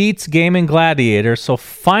defeats Gaimin Gladiators, so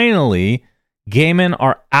finally, Gaimin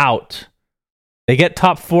are out. They get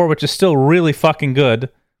top 4, which is still really fucking good,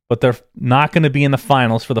 but they're not going to be in the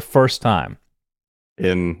finals for the first time.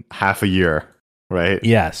 In half a year. Right?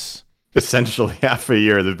 Yes. Essentially half a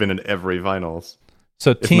year they've been in every finals.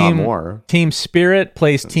 So Team Spirit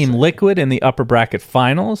plays Team Liquid in the upper bracket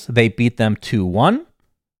finals. They beat them 2-1.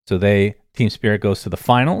 So Team Spirit goes to the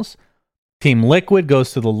finals. Team Liquid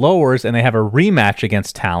goes to the lowers, and they have a rematch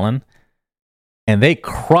against Talon, and they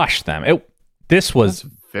crush them. This was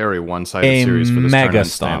very one-sided series for this tournament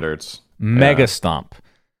standards. Mega stomp.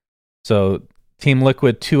 So Team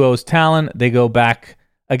Liquid 2-0's Talon. They go back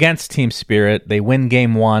against Team Spirit. They win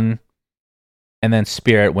game 1, and then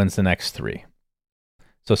Spirit wins the next 3.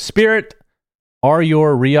 So Spirit are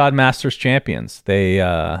your Riyadh Masters champions. They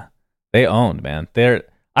owned, man.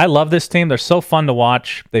 I love this team. They're so fun to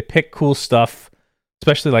watch. They pick cool stuff,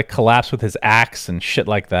 especially like Collapse with his axe and shit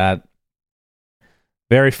like that.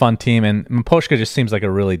 Very fun team, and Miposhka just seems like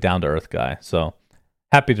a really down-to-earth guy. So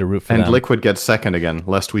happy to root for them. And Liquid gets second again,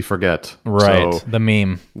 lest we forget. Right, so the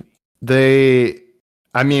meme.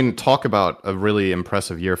 Talk about a really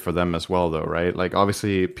impressive year for them as well, though, right? Like,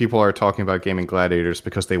 obviously, people are talking about Gaimin Gladiators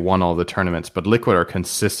because they won all the tournaments, but Liquid are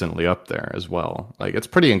consistently up there as well. Like, it's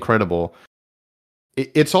pretty incredible.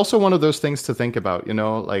 It's also one of those things to think about, you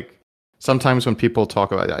know? Like, sometimes when people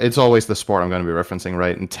talk about it, it's always the sport I'm going to be referencing,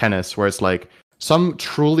 right? In tennis, where it's like, some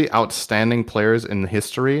truly outstanding players in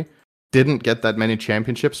history didn't get that many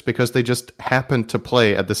championships because they just happened to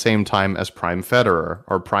play at the same time as Prime Federer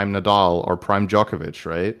or Prime Nadal or Prime Djokovic,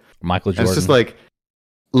 right? Michael Jordan. And it's just like,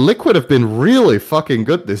 Liquid have been really fucking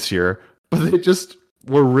good this year, but they just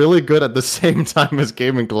were really good at the same time as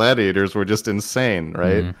Gaimin Gladiators were just insane,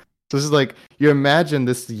 right? Mhm. So this is like, you imagine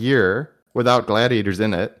this year without Gladiators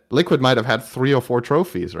in it, Liquid might have had 3 or 4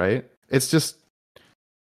 trophies, right? It's just,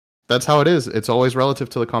 that's how it is. It's always relative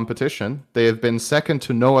to the competition. They have been second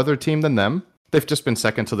to no other team than them. They've just been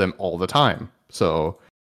second to them all the time. So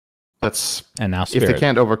that's, And now if Spirit. they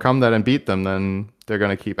can't overcome that and beat them, then they're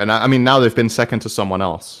going to keep. And I mean, now they've been second to someone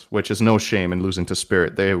else, which is no shame in losing to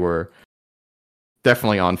Spirit. They were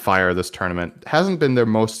definitely on fire this tournament. Hasn't been their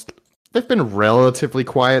most. They've been relatively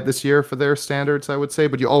quiet this year for their standards, I would say.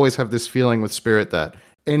 But you always have this feeling with Spirit that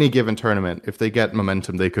any given tournament, if they get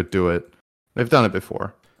momentum, they could do it. They've done it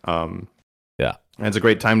before. Yeah, and it's a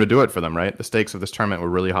great time to do it for them, right? The stakes of this tournament were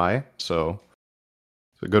really high, so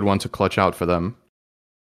it's a good one to clutch out for them.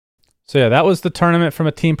 So yeah, that was the tournament from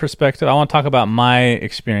a team perspective. I want to talk about my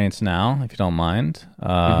experience now, if you don't mind.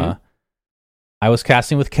 I was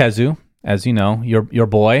casting with Kezu, as you know, your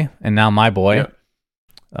boy, and now my boy.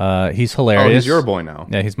 Yeah. He's hilarious. Oh, he's your boy now.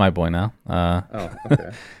 Yeah, he's my boy now.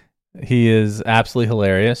 Okay. He is absolutely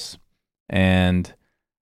hilarious, and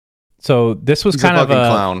so this was He's kind a of a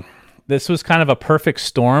clown. This was kind of a perfect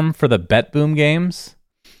storm for the Bet Boom games.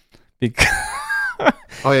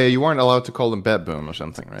 Oh yeah, you weren't allowed to call them Bet Boom or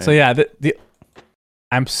something, right? So yeah,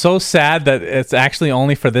 I'm so sad that it's actually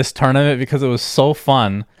only for this tournament because it was so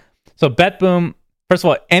fun. So Bet Boom, first of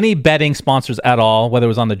all, any betting sponsors at all, whether it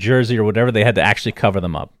was on the jersey or whatever, they had to actually cover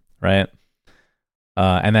them up, right?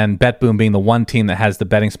 And then Bet Boom being the one team that has the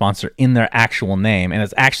betting sponsor in their actual name, and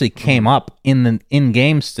it's actually came up in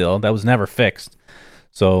game still. That was never fixed.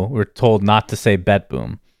 So we're told not to say Bet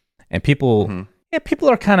Boom, and people. Yeah, people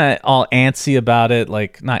are kind of all antsy about it.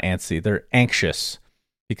 Like, not antsy, they're anxious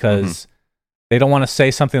because they don't want to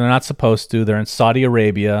say something they're not supposed to. They're in Saudi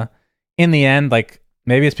Arabia. In the end, like,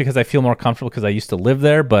 maybe it's because I feel more comfortable because I used to live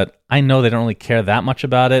there, but I know they don't really care that much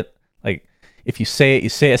about it. Like, if you say it, you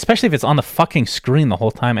say it, especially if it's on the fucking screen the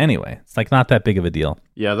whole time anyway. It's, like, not that big of a deal.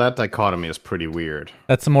 Yeah, that dichotomy is pretty weird.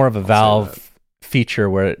 That's more of a Valve feature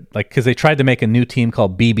where, like, because they tried to make a new team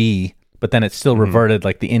called BB, but then it still reverted,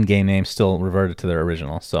 like the in-game name still reverted to their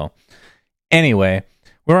original. So anyway,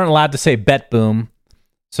 we weren't allowed to say Bet Boom.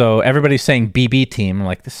 So everybody's saying BB team. I'm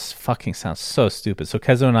like, this fucking sounds so stupid. So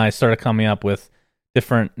Kezo and I started coming up with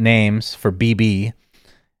different names for BB.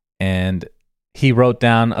 And he wrote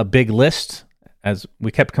down a big list as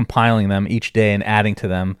we kept compiling them each day and adding to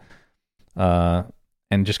them.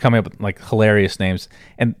 And just coming up with like hilarious names.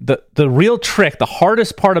 And the real trick, the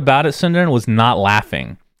hardest part about it, Sundar, was not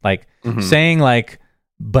laughing. Like saying like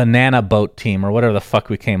banana boat team or whatever the fuck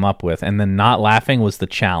we came up with, and then not laughing was the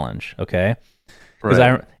challenge. Okay,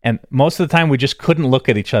 right. And most of the time we just couldn't look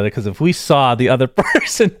at each other because if we saw the other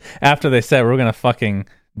person after they said, we're gonna fucking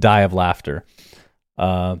die of laughter.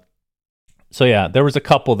 So yeah, there was a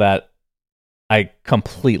couple that I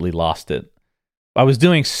completely lost it. I was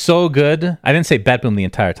doing so good. I didn't say Bet Boom the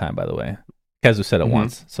entire time, by the way. Kezu said it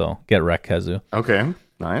once, so get wrecked, Kezu. Okay,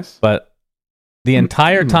 nice. But the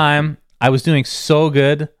entire time, I was doing so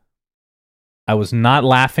good. I was not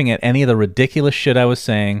laughing at any of the ridiculous shit I was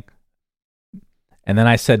saying. And then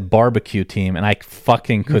I said barbecue team, and I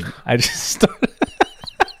fucking could. I just started.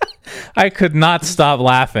 I could not stop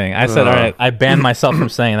laughing. I said, all right, I banned myself from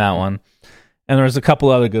saying that one. And there was a couple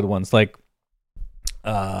other good ones. Like,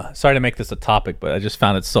 sorry to make this a topic, but I just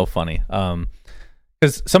found it so funny.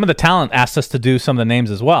 Because some of the talent asked us to do some of the names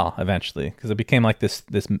as well eventually, because it became like this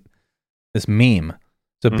meme.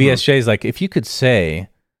 So BSJ is like, if you could say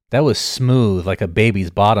that was smooth like a baby's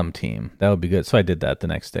bottom team, that would be good. So I did that the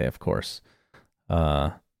next day, of course.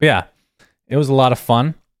 But yeah, it was a lot of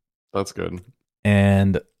fun. That's good.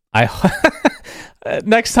 And I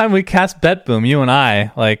next time we cast Bet Boom, you and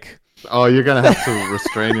I, like, oh, you're gonna have to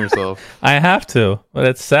restrain yourself. I have to, but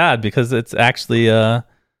it's sad because it's actually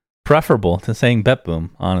preferable to saying Bet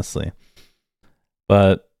Boom, honestly.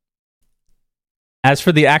 But as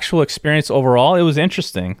for the actual experience overall, it was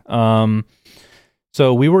interesting.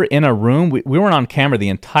 So we were in a room. We weren't on camera the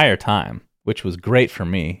entire time, which was great for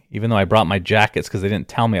me, even though I brought my jackets because they didn't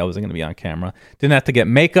tell me I wasn't going to be on camera. Didn't have to get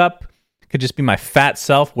makeup. Could just be my fat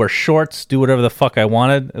self, wear shorts, do whatever the fuck I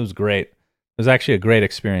wanted. It was great. It was actually a great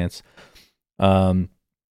experience.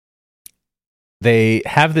 They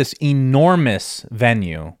have this enormous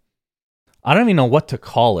venue. I don't even know what to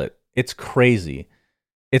call it. It's crazy.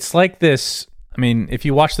 It's like this... I mean, if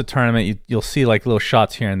you watch the tournament, you'll see like little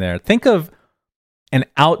shots here and there. Think of an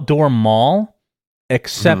outdoor mall,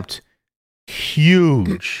 except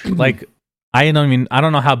huge. Like I don't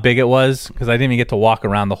know how big it was because I didn't even get to walk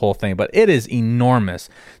around the whole thing, but it is enormous.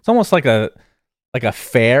 It's almost like a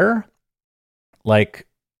fair, like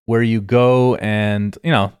where you go and,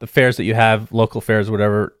 the fairs that you have, local fairs,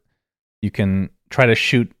 whatever, you can try to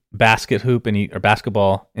shoot or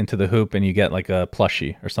basketball into the hoop, and you get like a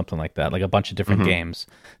plushie or something like that, like a bunch of different games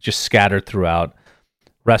just scattered throughout.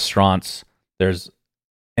 Restaurants, there's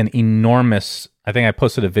an enormous, I think I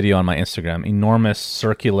posted a video on my Instagram, enormous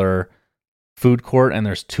circular food court, and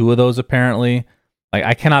there's 2 of those apparently. Like,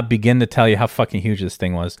 I cannot begin to tell you how fucking huge this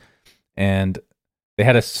thing was. And they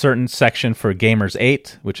had a certain section for Gamers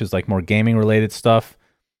 8, which is like more gaming related stuff.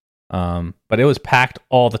 But it was packed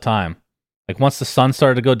all the time. Like, once the sun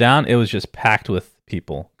started to go down, it was just packed with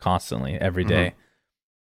people constantly every day.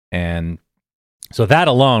 And so that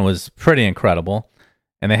alone was pretty incredible.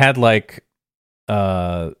 And they had like,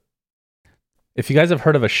 if you guys have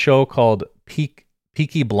heard of a show called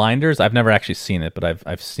Peaky Blinders, I've never actually seen it, but I've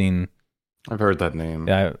heard that name.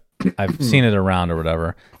 Yeah, I've seen it around or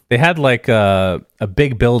whatever. They had like a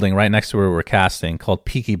big building right next to where we were casting called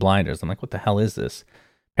Peaky Blinders. I'm like, what the hell is this?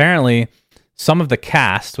 Apparently, some of the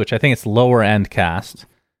cast, which I think it's lower end cast,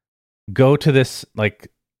 go to this,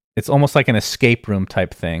 like, it's almost like an escape room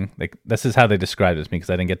type thing. Like, this is how they described it to me,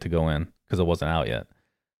 because I didn't get to go in because it wasn't out yet.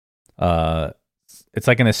 It's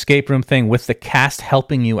like an escape room thing with the cast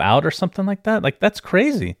helping you out or something like that. Like, that's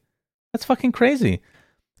crazy. That's fucking crazy.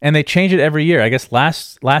 And they change it every year. I guess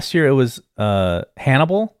last year it was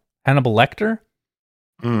Hannibal Lecter,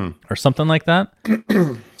 or something like that.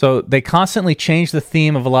 So they constantly change the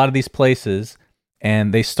theme of a lot of these places,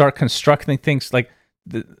 and they start constructing things. Like,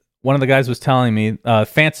 one of the guys was telling me,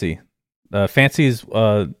 Fancy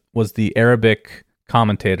was the Arabic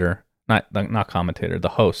commentator, not commentator, the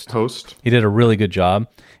host. He did a really good job,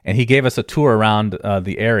 and he gave us a tour around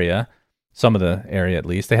the area. Some of the area, at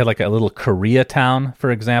least. They had like a little Koreatown,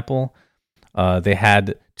 for example. They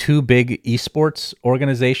had 2 big esports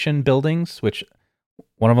organization buildings, which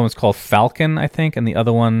one of them was called Falcon, I think, and the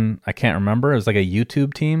other one, I can't remember. It was like a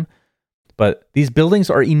YouTube team. But these buildings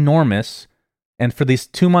are enormous, and for this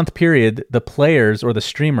 2-month period, the players or the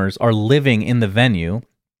streamers are living in the venue,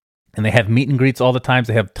 and they have meet and greets all the time.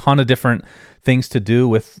 They have a ton of different things to do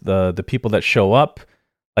with the people that show up.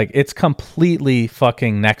 Like, it's completely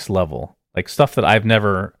fucking next level. Like, stuff that I've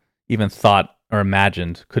never even thought or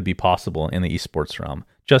imagined could be possible in the esports realm.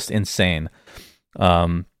 Just insane.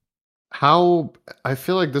 How, I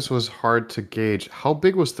feel like this was hard to gauge. How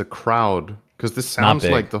big was the crowd? Because this sounds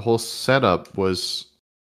like the whole setup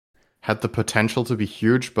had the potential to be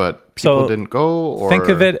huge, but people didn't go? Or think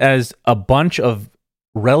of it as a bunch of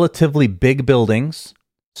relatively big buildings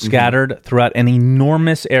scattered throughout an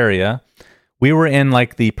enormous area. We were in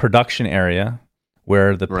like the production area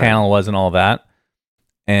where the panel was and all that.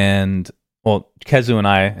 And well, Kezu and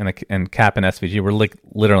I and Cap and SVG were like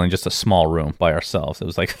literally in just a small room by ourselves. It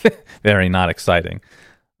was like very not exciting.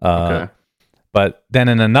 Okay. But then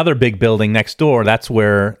in another big building next door, that's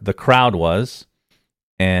where the crowd was.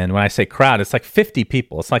 And when I say crowd, it's like 50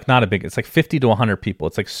 people. It's like not a big, it's like 50 to 100 people.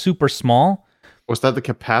 It's like super small. Was that the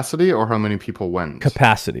capacity or how many people went?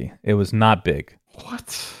 Capacity. It was not big.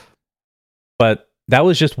 What? But that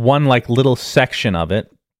was just one like little section of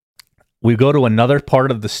it. We go to another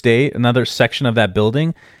part of the state, another section of that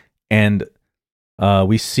building, and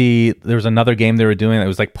we see there was another game they were doing that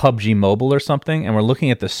was like PUBG Mobile or something, and we're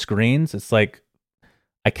looking at the screens. It's like,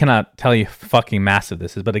 I cannot tell you how fucking massive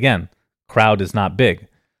this is, but again, crowd is not big.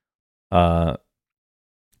 But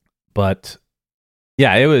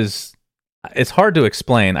yeah, it's hard to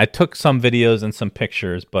explain. I took some videos and some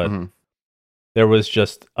pictures, but there was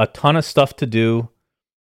just a ton of stuff to do,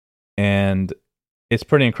 and it's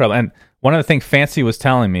pretty incredible. And one of the things Fancy was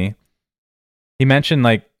telling me, he mentioned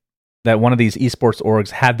like that one of these esports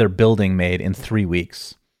orgs had their building made in 3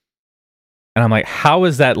 weeks. And I'm like, how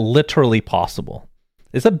is that literally possible?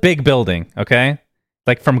 It's a big building, okay?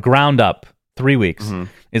 Like from ground up, 3 weeks.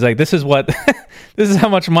 He's like, this is how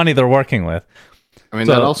much money they're working with. I mean,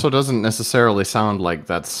 that also doesn't necessarily sound like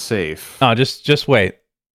that's safe. No, just wait.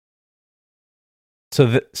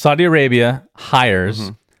 So Saudi Arabia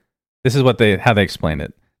hires, this is how they explained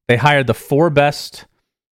it. They hired the 4 best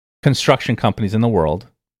construction companies in the world,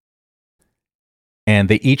 and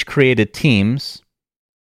they each created teams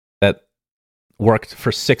that worked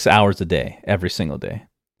for 6 hours a day, every single day.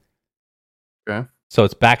 Okay. So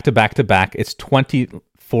it's back to back to back. It's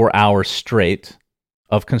 24 hours straight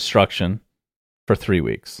of construction for 3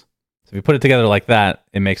 weeks. So if you put it together like that,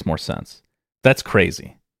 it makes more sense. That's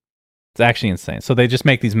crazy. It's actually insane. So they just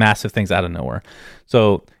make these massive things out of nowhere.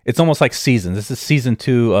 So it's almost like seasons. This is season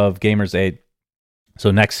 2 of Gamers 8.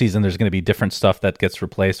 So next season, there's going to be different stuff that gets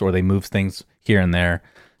replaced, or they move things here and there.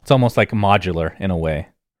 It's almost like modular in a way,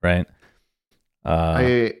 right?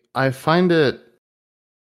 I find it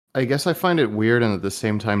I guess I find it weird and at the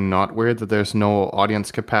same time not weird that there's no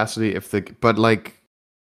audience capacity but like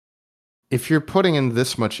if you're putting in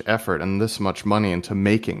this much effort and this much money into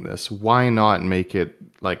making this, why not make it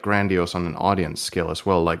like grandiose on an audience scale as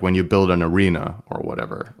well? Like when you build an arena or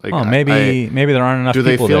whatever. Like, oh, maybe there aren't enough. Do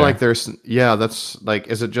they people feel there. like there's? Yeah, that's like.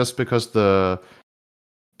 Is it just because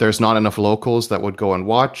there's not enough locals that would go and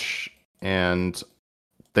watch, and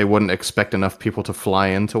they wouldn't expect enough people to fly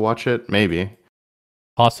in to watch it? Maybe,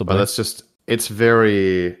 possibly. But that's just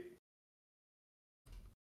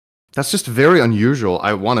very unusual,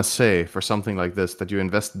 I want to say, for something like this, that you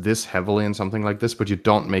invest this heavily in something like this, but you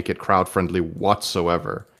don't make it crowd-friendly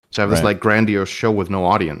whatsoever. So have this like grandiose show with no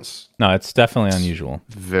audience. No, it's definitely unusual.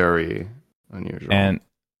 Very unusual. And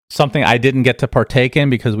something I didn't get to partake in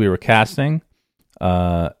because we were casting,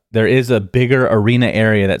 there is a bigger arena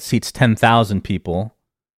area that seats 10,000 people,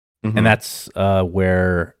 and that's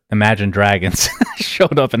where Imagine Dragons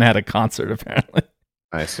showed up and had a concert, apparently.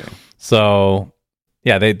 I see. So...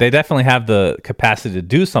 yeah, they definitely have the capacity to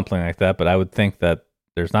do something like that, but I would think that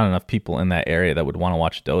there's not enough people in that area that would want to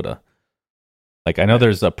watch Dota. Like, I know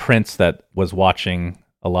there's a prince that was watching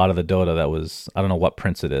a lot of the Dota that was, I don't know what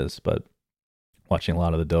prince it is, but watching a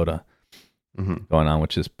lot of the Dota going on,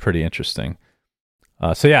 which is pretty interesting.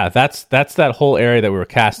 So yeah, that's that whole area that we were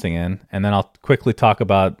casting in, and then I'll quickly talk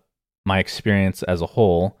about my experience as a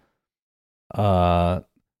whole.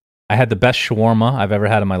 I had the best shawarma I've ever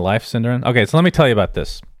had in my life, Cinderin. Okay, so let me tell you about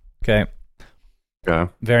this. Okay.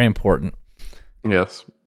 Very important. Yes.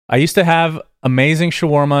 I used to have amazing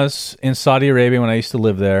shawarmas in Saudi Arabia when I used to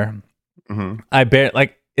live there.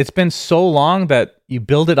 It's been so long that you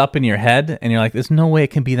build it up in your head and you're like, there's no way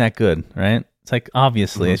it can be that good, right? It's like,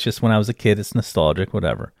 obviously, it's just when I was a kid, it's nostalgic,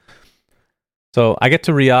 whatever. So I get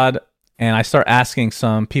to Riyadh and I start asking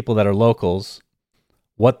some people that are locals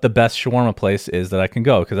what the best shawarma place is that I can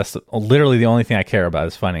go, because that's literally the only thing I care about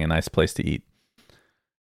is finding a nice place to eat.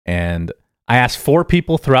 And I asked 4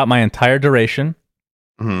 people throughout my entire duration.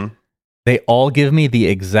 They all give me the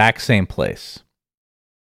exact same place.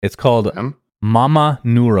 It's called Mama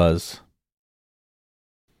Noura's.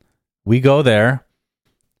 We go there,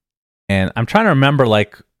 and I'm trying to remember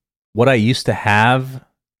like what I used to have.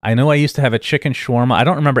 I know I used to have a chicken shawarma. I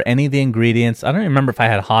don't remember any of the ingredients. I don't remember if I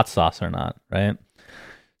had hot sauce or not, right?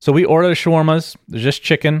 So we order the shawarmas. There's just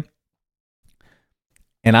chicken.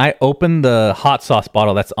 And I open the hot sauce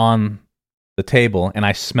bottle that's on the table, and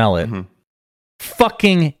I smell it.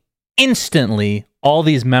 Fucking instantly, all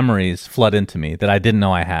these memories flood into me that I didn't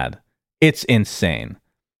know I had. It's insane.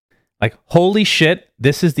 Like, holy shit,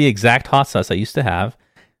 this is the exact hot sauce I used to have.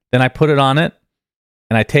 Then I put it on it,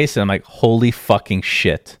 and I taste it. I'm like, holy fucking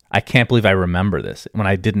shit. I can't believe I remember this when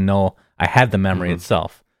I didn't know I had the memory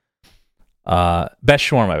itself. Best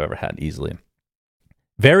shawarma I've ever had, easily.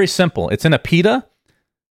 Very simple. It's in a pita,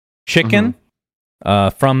 chicken,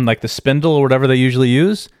 from like the spindle or whatever they usually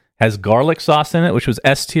use, has garlic sauce in it, which was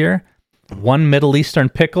S tier, 1 Middle Eastern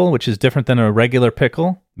pickle, which is different than a regular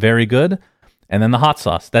pickle, very good, and then the hot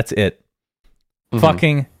sauce. That's it.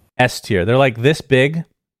 Fucking S tier. They're like this big.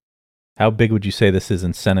 How big would you say this is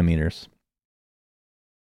in centimeters?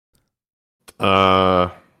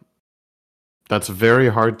 That's very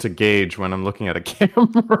hard to gauge when I'm looking at a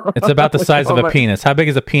camera. It's about the size of a penis. How big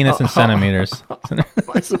is a penis in centimeters? Am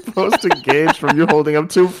I supposed to gauge from you holding up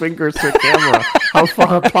 2 fingers to a camera how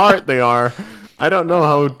far apart they are? I don't know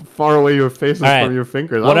how far away your face is from your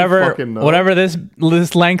fingers. Whatever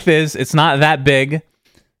this length is, it's not that big.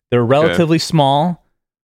 They're relatively small,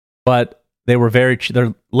 but they were very cheap.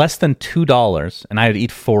 They're less than $2, and I had to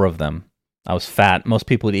eat 4 of them. I was fat. Most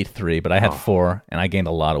people would eat 3, but I had 4, and I gained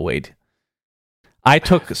a lot of weight. I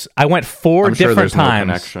went 4 different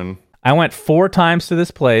times. I went 4 times to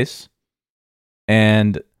this place,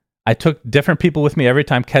 and I took different people with me every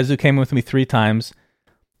time. Kezu came with me 3 times.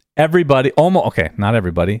 Everybody, not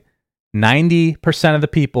everybody, 90% of the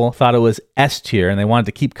people thought it was S tier, and they wanted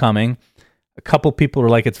to keep coming. A couple people were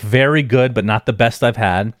like, it's very good, but not the best I've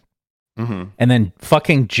had. And then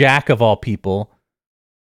fucking Jack of all people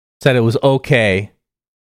said it was okay.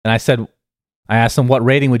 And I asked him, what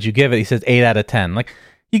rating would you give it? He says 8 out of 10. Like,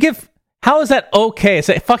 how is that okay? It's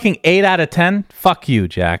a fucking 8 out of 10? Fuck you,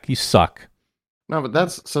 Jack. You suck. No, but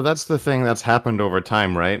that's the thing that's happened over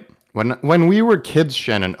time, right? When we were kids,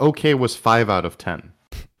 Shannon, okay was 5 out of 10,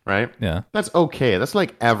 right? Yeah. That's okay. That's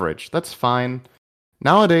like average. That's fine.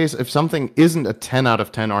 Nowadays, if something isn't a 10 out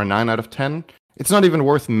of 10 or a 9 out of 10, it's not even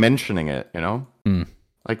worth mentioning it, you know?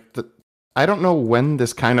 Like, I don't know when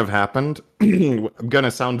this kind of happened. I'm going to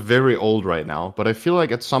sound very old right now, but I feel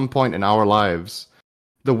like at some point in our lives,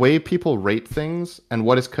 the way people rate things and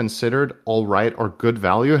what is considered all right or good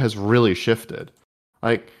value has really shifted.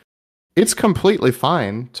 Like, it's completely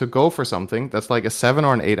fine to go for something that's like a 7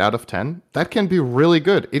 or an 8 out of 10. That can be really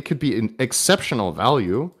good. It could be an exceptional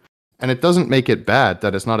value, and it doesn't make it bad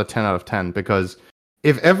that it's not a 10 out of 10, because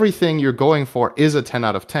if everything you're going for is a 10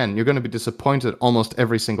 out of 10, you're going to be disappointed almost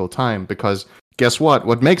every single time, because guess what?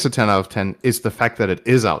 What makes a 10 out of 10 is the fact that it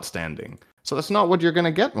is outstanding. So that's not what you're going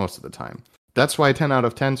to get most of the time. That's why 10 out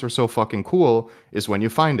of 10s are so fucking cool, is when you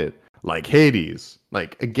find it. Like Hades.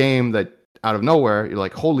 Like a game that out of nowhere, you're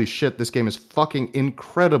like, holy shit, this game is fucking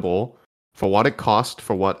incredible for what it cost,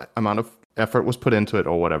 for what amount of effort was put into it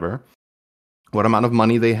or whatever, what amount of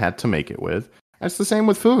money they had to make it with. And it's the same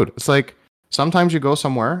with food. It's like, sometimes you go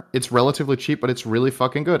somewhere, it's relatively cheap, but it's really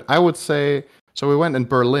fucking good. I would say, so we went in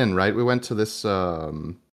Berlin, right? We went to this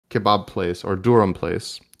kebab place, or Döner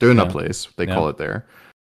place, they call it there.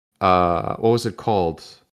 What was it called?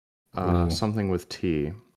 Something with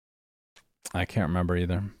T. I can't remember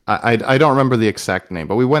either. I don't remember the exact name,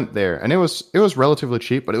 but we went there, and it was relatively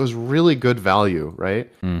cheap, but it was really good value,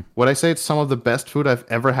 right? Would I say it's some of the best food I've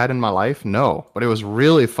ever had in my life? No, but it was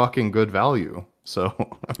really fucking good value. So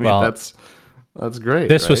I mean, that's great.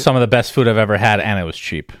 This was some of the best food I've ever had, and it was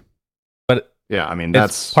cheap. But yeah, I mean,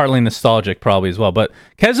 that's partly nostalgic, probably as well. But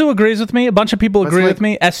Kezu agrees with me. A bunch of people agree with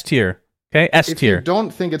me. S tier. Okay, S tier. If you don't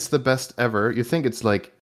think it's the best ever, you think it's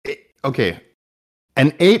like, okay.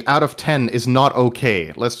 An 8 out of 10 is not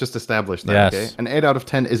okay. Let's just establish that, okay? An 8 out of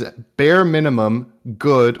 10 is bare minimum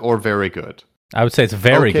good or very good. I would say it's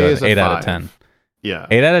very good, 8 out of 10. Yeah.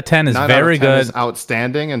 8 out of 10 is very good. 9 out of 10 is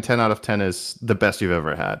outstanding, and 10 out of 10 is the best you've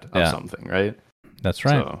ever had of something, right? That's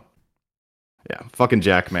right. So, yeah, fucking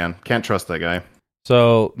Jack, man. Can't trust that guy.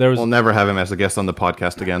 So we'll never have him as a guest on the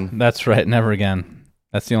podcast again. That's right, never again.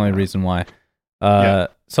 That's the only reason why.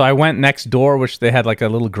 So I went next door, which they had like a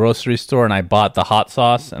little grocery store, and I bought the hot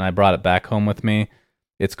sauce, and I brought it back home with me.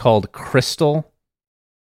 It's called Crystal.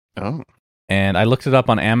 Oh. And I looked it up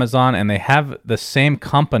on Amazon, and they have the same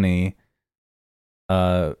company,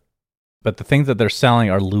 but the things that they're selling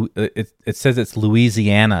are, it says it's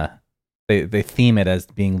Louisiana. They theme it as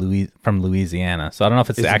being from Louisiana. So I don't know if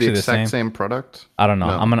it's actually the exact same product. I don't know.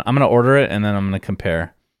 No. I'm gonna order it, and then I'm gonna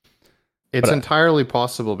compare. It's entirely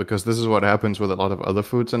possible, because this is what happens with a lot of other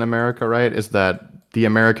foods in America, right? Is that the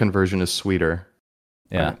American version is sweeter.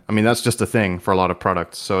 Yeah. Right? I mean, that's just a thing for a lot of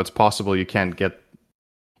products. So it's possible you can't get,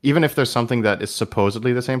 even if there's something that is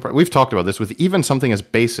supposedly the same product. We've talked about this with even something as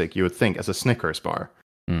basic, you would think, as a Snickers bar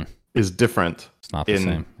is different. It's not the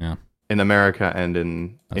same. Yeah. In America and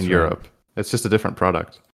in Europe. It's just a different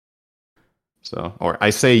product. So, or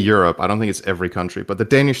I say Europe, I don't think it's every country, but the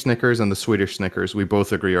Danish Snickers and the Swedish Snickers, we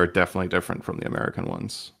both agree, are definitely different from the American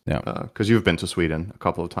ones. Yeah. Because you've been to Sweden a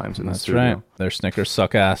couple of times in the studio. That's right. Their Snickers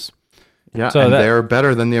suck ass. Yeah, so they're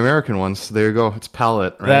better than the American ones. There you go. It's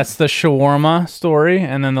palate, right? That's the shawarma story.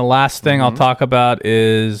 And then the last thing I'll talk about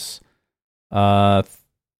is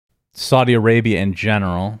Saudi Arabia in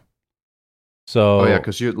general. So, oh, yeah,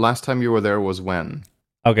 because last time you were there was when?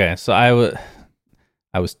 Okay, so I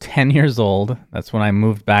was 10 years old. That's when I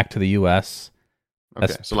moved back to the U.S.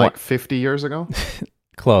 Okay, so like 50 years ago?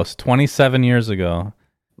 Close. 27 years ago.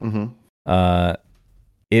 Mm-hmm.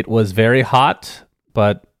 It was very hot,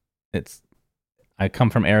 but I come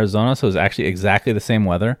from Arizona, so it was actually exactly the same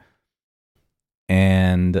weather.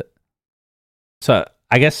 And so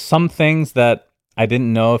I guess some things that I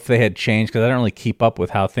didn't know if they had changed, because I don't really keep up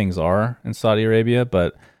with how things are in Saudi Arabia,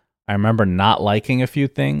 but I remember not liking a few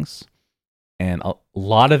things. And a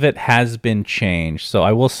lot of it has been changed. So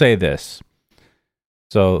I will say this.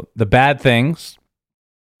 So the bad things,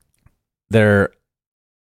 they're,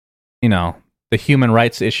 the human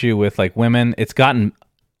rights issue with like women, it's gotten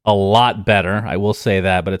a lot better. I will say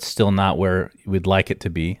that, but it's still not where we'd like it to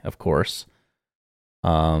be, of course.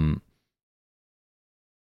 But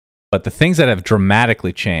the things that have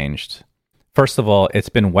dramatically changed, first of all, it's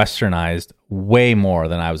been westernized way more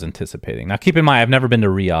than I was anticipating. Now, keep in mind, I've never been to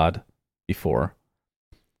Riyadh before.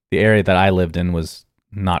 The area that I lived in was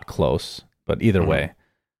not close, but either way,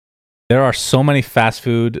 there are so many fast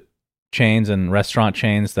food chains and restaurant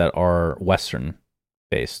chains that are Western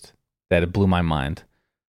based that it blew my mind.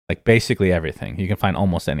 Like basically everything. You can find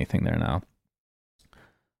almost anything there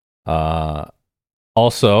now.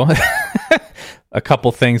 Also, a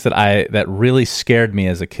couple things that really scared me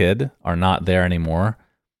as a kid are not there anymore.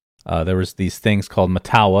 There was these things called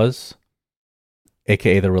Matawas,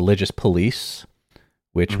 aka the religious police,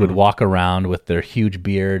 which would walk around with their huge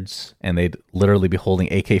beards, and they'd literally be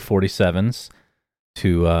holding AK-47s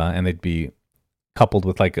and they'd be coupled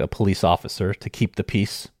with like a police officer to keep the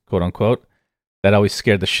peace, quote unquote. that always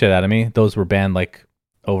scared the shit out of me. Those were banned like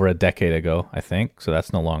over a decade ago, I think. So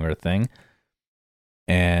that's no longer a thing.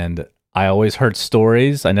 And I always heard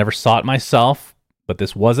stories. I never saw it myself, but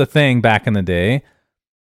this was a thing back in the day,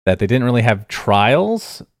 that they didn't really have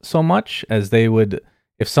trials so much as they would,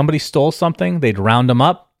 if somebody stole something, they'd round them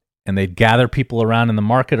up and they'd gather people around in the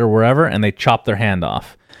market or wherever and they'd chop their hand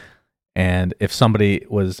off. And if somebody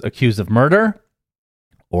was accused of murder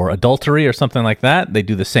or adultery or something like that, they'd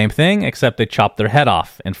do the same thing, except they chop their head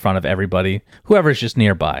off in front of everybody, whoever's just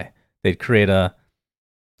nearby. They'd create a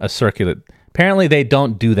circuit. Apparently, they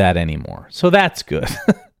don't do that anymore, so that's good.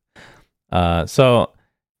 So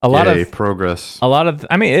a lot of progress.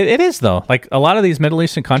 I mean, it is though. Like a lot of these Middle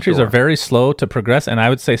Eastern countries are very slow to progress, and I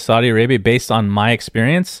would say Saudi Arabia, based on my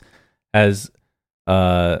experience, as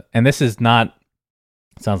and this is not.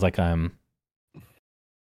 Sounds like I'm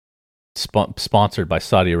sponsored by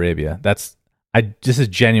Saudi Arabia. This is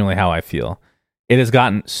genuinely how I feel. It has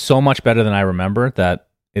gotten so much better than I remember that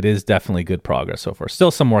it is definitely good progress so far.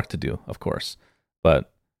 Still some work to do, of course.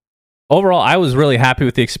 But overall, I was really happy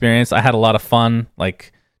with the experience. I had a lot of fun,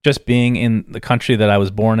 like just being in the country that I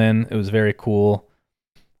was born in. It was very cool.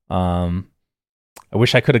 I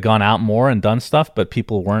wish I could have gone out more and done stuff, but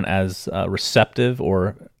people weren't as receptive,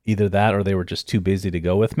 or either that or they were just too busy to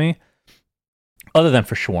go with me. Other than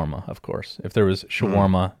for shawarma, of course. If there was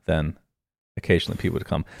shawarma, then occasionally people would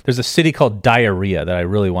come. There's a city called Diarrhea that I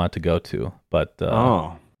really wanted to go to, but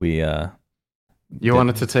we you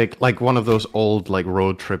wanted to take like one of those old like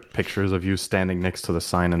road trip pictures of you standing next to the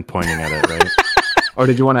sign and pointing at it, right? Or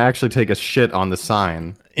did you want to actually take a shit on the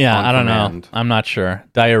sign? Yeah, I don't know. I'm not sure.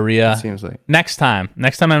 Diarrhea. It seems like next time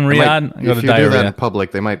I'm in Riyadh, I go to if you Diarrhea. do that in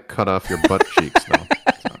public, they might cut off your butt cheeks, though.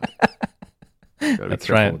 That's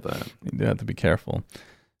right. With that. You do have to be careful.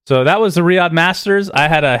 So that was the Riyadh Masters. I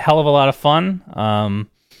had a hell of a lot of fun.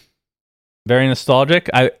 Very nostalgic.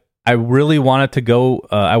 I really wanted to go.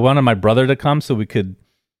 I wanted my brother to come so we could,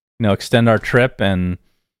 extend our trip and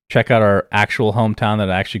check out our actual hometown that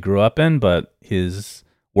I actually grew up in. But his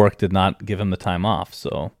work did not give him the time off,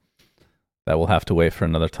 so that will have to wait for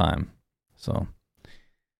another time. So,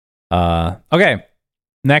 okay.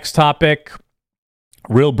 Next topic.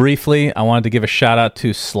 Real briefly, I wanted to give a shout out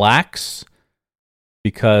to Slacks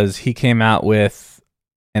because he came out with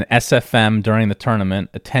an SFM during the tournament,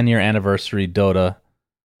 a 10-year anniversary Dota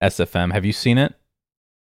SFM. Have you seen it?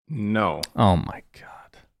 No. Oh my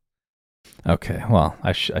god. Okay, well,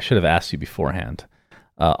 I should have asked you beforehand.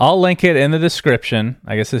 I'll link it in the description.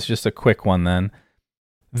 I guess it's just a quick one then.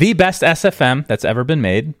 The best SFM that's ever been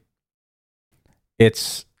made.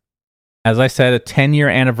 It's, as I said, a 10-year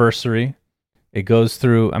anniversary. It goes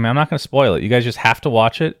through, I'm not going to spoil it. You guys just have to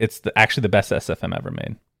watch it. It's actually the best SFM ever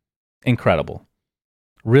made. Incredible.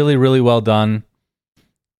 Really, really well done.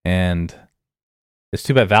 And it's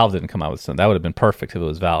too bad Valve didn't come out with something. That would have been perfect if it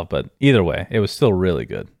was Valve. But either way, it was still really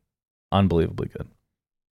good. Unbelievably good.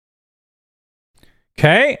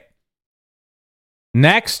 Okay.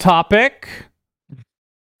 Next topic.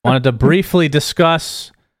 Wanted to briefly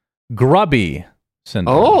discuss Grubby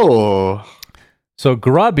syndrome. Oh. So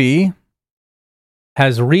Grubby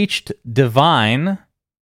has reached Divine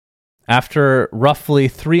after roughly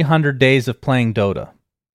 300 days of playing Dota.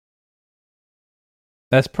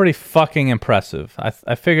 That's pretty fucking impressive.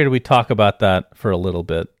 I figured we'd talk about that for a little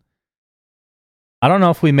bit. I don't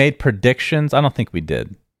know if we made predictions. I don't think we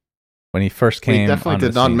did. When he first came, we definitely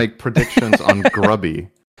did not make predictions on Grubby.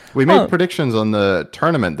 We made predictions on the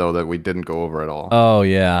tournament, though, that we didn't go over at all. Oh,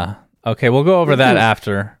 yeah. Okay, we'll go over that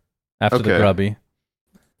after the Grubby.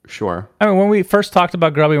 Sure. I mean, when we first talked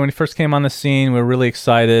about Grubby, when he first came on the scene, we were really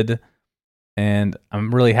excited, and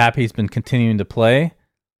I'm really happy he's been continuing to play.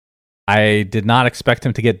 I did not expect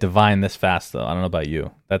him to get Divine this fast, though. I don't know about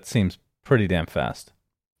you. That seems pretty damn fast.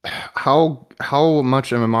 How much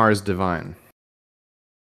MMR is Divine?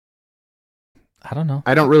 I don't know.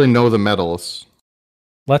 I don't really know the medals.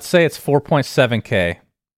 Let's say it's 4.7k.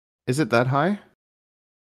 Is it that high?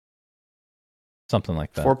 Something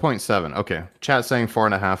like that. 4.7. Okay. Chat saying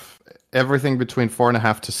 4.5. Everything between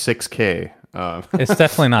 4.5 to 6k. It's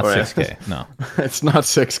definitely not 6k. No. It's not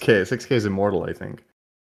 6k. 6k is Immortal, I think.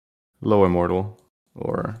 Low Immortal.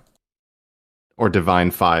 Or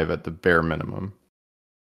Divine 5 at the bare minimum.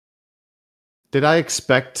 Did I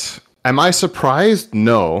expect... Am I surprised?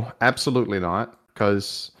 No. Absolutely not.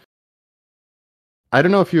 Because... I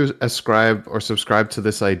don't know if you ascribe or subscribe to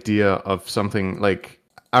this idea of something like...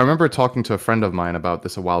 I remember talking to a friend of mine about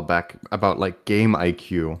this a while back, about like game IQ,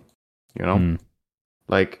 you know?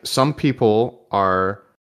 Like some people are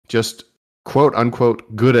just quote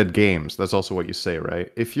unquote good at games. That's also what you say, right?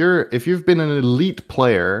 If you've been an elite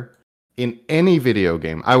player in any video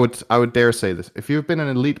game, I would dare say this. If you've been an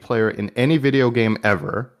elite player in any video game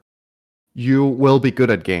ever, you will be good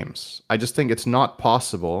at games. I just think it's not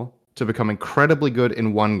possible to become incredibly good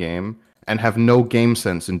in one game and have no game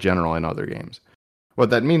sense in general in other games. What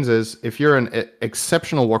that means is if you're an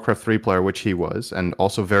exceptional Warcraft 3 player, which he was, and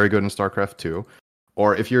also very good in StarCraft 2,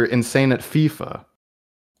 or if you're insane at FIFA,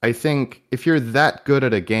 I think if you're that good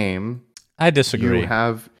at a game, I disagree. You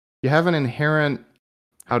have an inherent,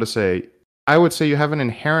 I would say you have an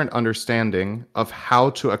inherent understanding of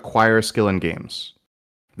how to acquire skill in games.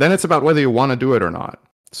 Then it's about whether you want to do it or not.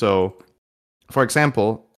 So, for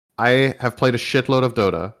example, I have played a shitload of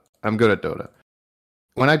Dota. I'm good at Dota.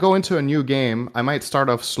 When I go into a new game, I might start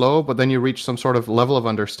off slow, but then you reach some sort of level of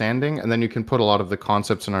understanding, and then you can put a lot of the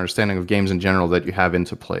concepts and understanding of games in general that you have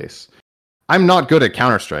into place. I'm not good at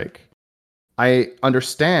Counter-Strike. I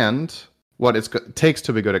understand what it takes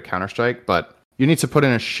to be good at Counter-Strike, but you need to put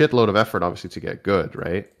in a shitload of effort, obviously, to get good,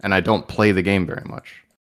 right? And I don't play the game very much.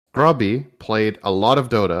 Grubby played a lot of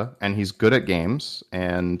Dota, and he's good at games,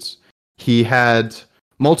 and he had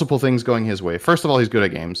multiple things going his way. First of all, he's good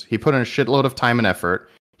at games. He put in a shitload of time and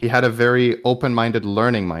effort. He had a very open-minded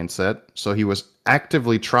learning mindset, so he was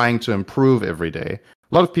actively trying to improve every day.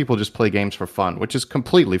 A lot of people just play games for fun, which is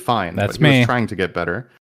completely fine. That's but he me. was trying to get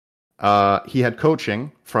better. He had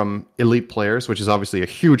coaching from elite players, which is obviously a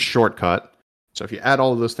huge shortcut. So if you add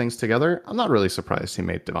all of those things together, I'm not really surprised he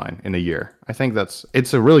made Divine in a year. I think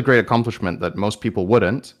it's a really great accomplishment that most people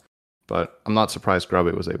wouldn't. But I'm not surprised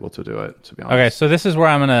Grubby was able to do it, to be honest. Okay, so this is where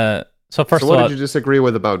I'm going to... So first of all... what did you disagree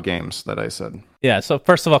with about games that I said? Yeah, so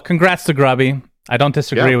first of all, congrats to Grubby. I don't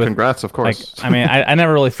disagree with... congrats, of course. Like, I mean, I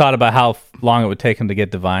never really thought about how long it would take him to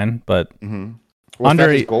get Divine, but... Mm-hmm. Was that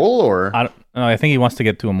his goal, or...? I think he wants to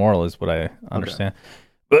get to Immortal, is what I understand.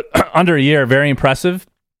 Okay. But under a year, very impressive.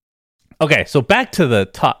 Okay, so back to the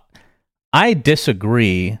top. I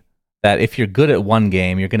disagree that if you're good at one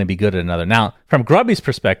game, you're going to be good at another. Now, from Grubby's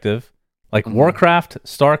perspective... Like Warcraft,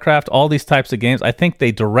 StarCraft, all these types of games, I think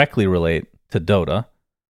they directly relate to Dota.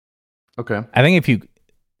 Okay. I think if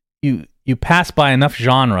you pass by enough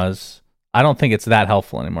genres, I don't think it's that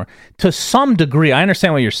helpful anymore. To some degree, I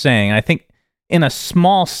understand what you're saying. I think in a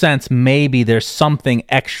small sense, maybe there's something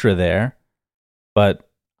extra there. But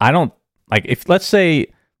I don't... Like, if let's say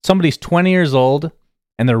somebody's 20 years old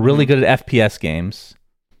and they're really good at FPS games...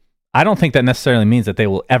 I don't think that necessarily means that they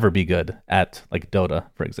will ever be good at, like, Dota,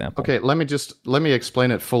 for example. Okay, let me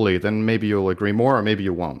explain it fully, then maybe you'll agree more or maybe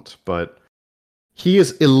you won't. But he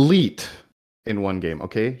is elite in one game,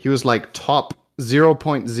 okay? He was like top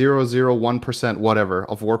 0.001% whatever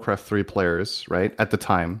of Warcraft 3 players, right, at the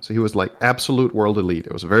time. So he was like absolute world elite.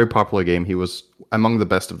 It was a very popular game. He was among the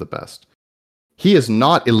best of the best. He is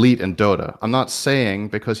not elite in Dota. I'm not saying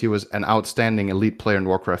because he was an outstanding elite player in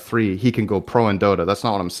Warcraft 3, he can go pro in Dota. That's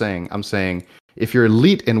not what I'm saying. I'm saying if you're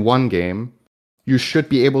elite in one game, you should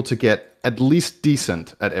be able to get at least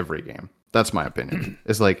decent at every game. That's my opinion.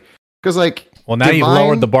 It's like, because like... Well, now you've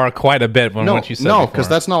lowered the bar quite a bit from what you said No, because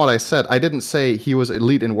that's not what I said. I didn't say he was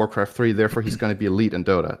elite in Warcraft 3, therefore he's going to be elite in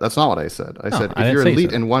Dota. That's not what I said. I said if you're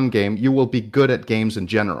elite in one game, you will be good at games in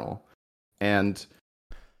general. And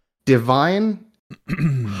Divine...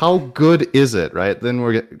 how good is it, right? Then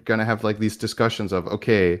we're gonna have like these discussions of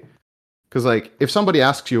okay, because like if somebody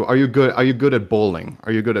asks you, are you good at bowling?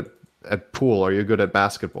 Are you good at pool? Are you good at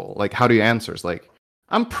basketball? Like, how do you answer? It's like,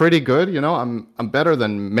 I'm pretty good, you know. I'm better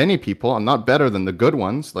than many people. I'm not better than the good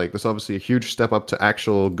ones. Like, there's obviously a huge step up to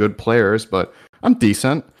actual good players, but I'm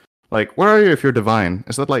decent. Like, where are you if you're Divine?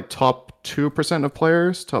 Is that like top 2% of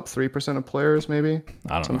players, top 3% of players, maybe?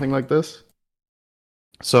 I don't something know. like this.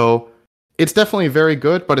 So. It's definitely very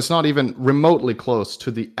good, but it's not even remotely close to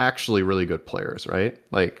the actually really good players, right?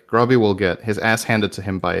 Like, Grubby will get his ass handed to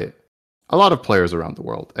him by a lot of players around the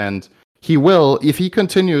world. And he will, if he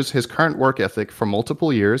continues his current work ethic for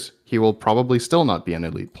multiple years, he will probably still not be an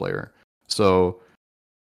elite player. So,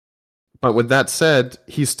 but with that said,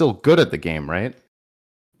 he's still good at the game, right?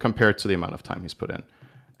 Compared to the amount of time he's put in.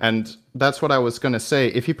 And that's what I was going to say.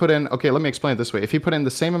 If he put in, okay, let me explain it this way. If he put in the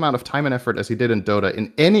same amount of time and effort as he did in Dota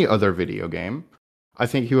in any other video game, I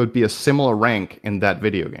think he would be a similar rank in that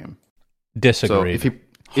video game. Disagree. So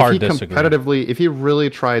if he really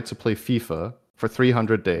tried to play FIFA for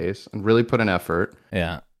 300 days and really put in effort,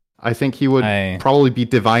 yeah, I think he would probably be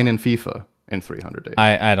Divine in FIFA in 300 days.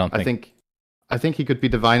 I don't think... I think he could be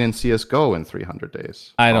Divine in CSGO in 300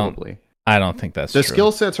 days. Probably. I don't think that's true. The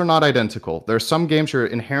skill sets are not identical. There are some games you're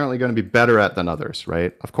inherently going to be better at than others,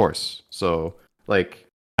 right? Of course. So, like...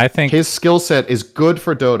 I think his skill set is good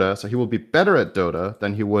for Dota, so he will be better at Dota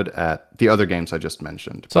than he would at the other games I just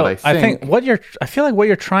mentioned. So but I feel like what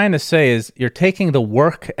you're trying to say is you're taking the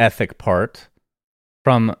work ethic part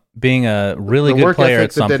from being a really good player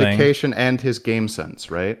at something. The dedication and his game sense,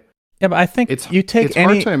 right? Yeah, but I think it's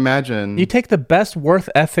hard to imagine. You take the best work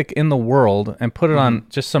ethic in the world and put it on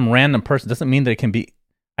just some random person. Doesn't mean they can be.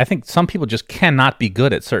 I think some people just cannot be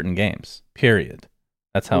good at certain games. Period.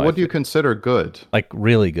 That's how. What do you consider good? Like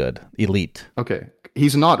really good, elite. Okay,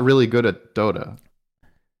 he's not really good at Dota.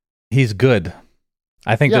 He's good.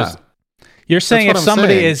 I think you're saying if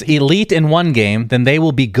somebody is elite in one game, then they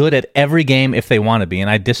will be good at every game if they want to be, and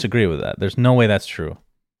I disagree with that. There's no way that's true.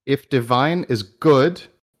 If Divine is good,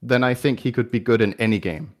 then I think he could be good in any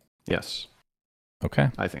game. Yes. Okay.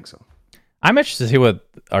 I think so. I'm interested to see what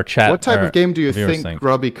our chat. What type of game do you think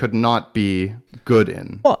Grubby could not be good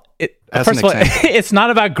in? Well, first of all, it's not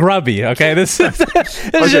about Grubby. Okay, this is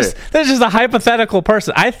just a hypothetical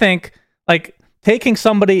person. I think like taking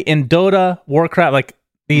somebody in Dota, Warcraft, like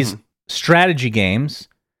these strategy games,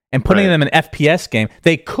 and putting them in an FPS game,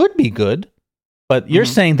 they could be good. But you're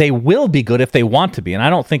saying they will be good if they want to be, and I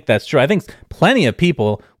don't think that's true. I think plenty of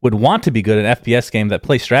people would want to be good in an FPS game that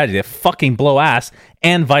play strategy. They fucking blow ass,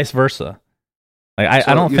 and vice versa. Like,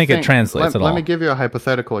 I don't think it translates at all. Let me give you a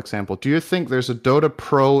hypothetical example. Do you think there's a Dota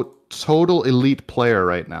Pro total elite player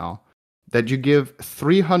right now that you give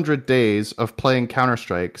 300 days of playing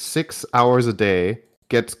Counter-Strike, 6 hours a day,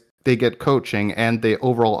 they get coaching, and they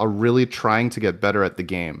overall are really trying to get better at the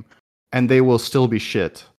game, and they will still be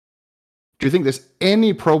shit? Do you think there's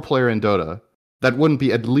any pro player in Dota that wouldn't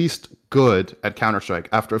be at least good at Counter-Strike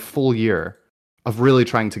after a full year of really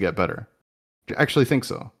trying to get better? Do you actually think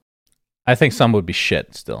so? I think some would be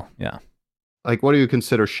shit still, yeah. Like, what do you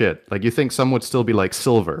consider shit? Like, you think some would still be like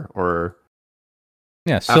silver or...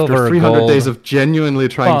 Yeah, silver, after 300 gold. days of genuinely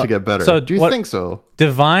trying to get better. So do you think so?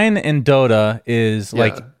 Divine in Dota is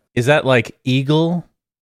like... Is that like Eagle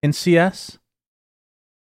in CS?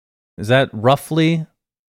 Is that roughly...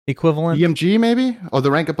 equivalent? DMG maybe? Oh,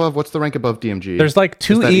 the rank above. What's the rank above DMG? There's like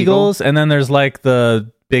two Eagles, and then there's like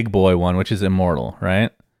the big boy one, which is Immortal,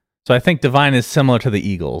 right? So I think Divine is similar to the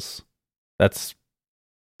Eagles. That's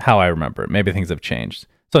how I remember it. Maybe things have changed.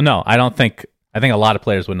 So no, I think a lot of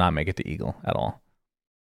players would not make it to Eagle at all.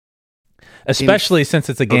 Especially since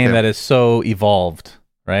it's a game that is so evolved,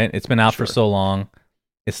 right? It's been out for so long.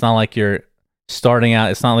 It's not like you're starting out.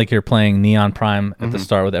 It's not like you're playing Neon Prime at the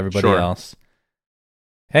start with everybody else.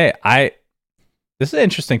 Hey, this is an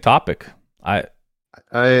interesting topic. I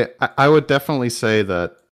would definitely say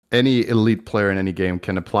that any elite player in any game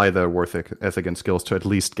can apply their work ethic and skills to at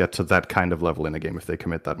least get to that kind of level in a game if they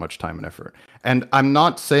commit that much time and effort. And I'm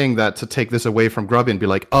not saying that to take this away from Grubby and be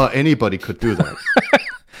like, oh, anybody could do that.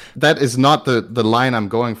 That is not the line I'm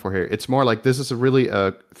going for here. It's more like this is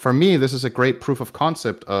for me, this is a great proof of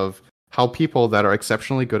concept of how people that are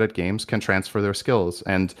exceptionally good at games can transfer their skills.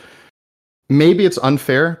 And maybe it's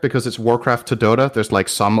unfair because it's Warcraft to Dota. There's like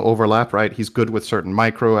some overlap, right? He's good with certain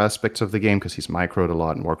micro aspects of the game because he's microed a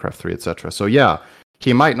lot in Warcraft 3, etc. So yeah,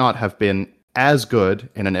 he might not have been as good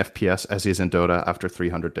in an FPS as he is in Dota after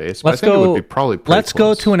 300 days. But I think it would be probably pretty Let's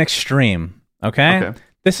close. go to an extreme, okay?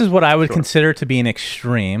 This is what I would consider to be an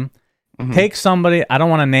extreme. Take somebody, I don't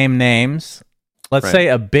want to name names. Let's say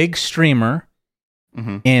a big streamer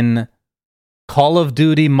in Call of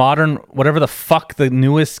Duty, modern, whatever the fuck the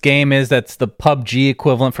newest game is, that's the PUBG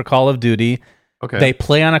equivalent for Call of Duty. Okay. They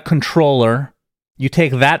play on a controller. You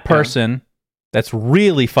take that person that's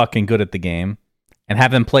really fucking good at the game and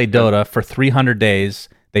have them play Dota for 300 days.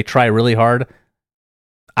 They try really hard.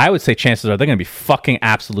 I would say chances are they're going to be fucking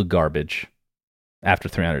absolute garbage after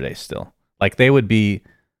 300 days still. Like, they would be,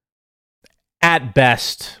 at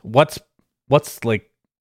best, what's like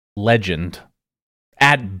legend?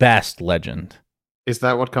 At best, legend. Is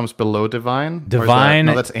that what comes below Divine? Divine,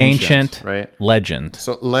 that's ancient, right? Legend.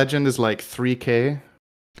 So Legend is like 3K?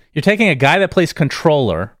 You're taking a guy that plays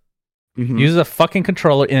controller, uses a fucking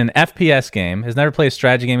controller in an FPS game, has never played a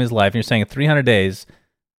strategy game in his life, and you're saying in 300 days,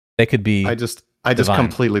 they could be I just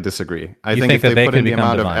completely disagree. I think if they put in the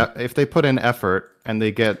amount if they put in effort and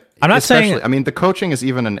they get... I'm not saying... I mean, the coaching is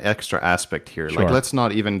even an extra aspect here. Sure. Like, let's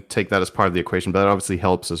not even take that as part of the equation, but that obviously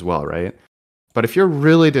helps as well, right? But if you're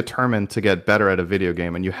really determined to get better at a video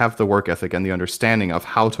game and you have the work ethic and the understanding of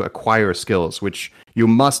how to acquire skills, which you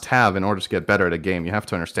must have in order to get better at a game, you have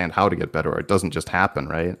to understand how to get better or it doesn't just happen,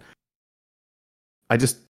 right?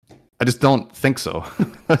 I just don't think so.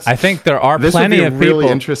 I think there are this plenty would be of a really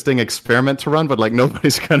people. interesting experiment to run, but like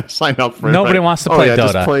nobody's going to sign up for it. Nobody wants to play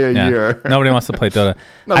Dota. Just play a year. Nobody wants to play Dota.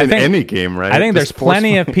 Not in any game, right? I think there's Just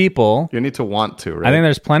plenty of forcefully. people. You need to want to, right? I think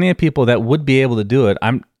there's plenty of people that would be able to do it.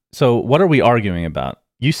 So what are we arguing about?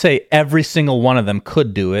 You say every single one of them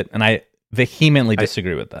could do it, and I vehemently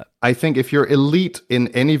disagree with that. I think if you're elite in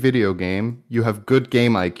any video game, you have good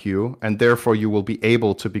game IQ, and therefore you will be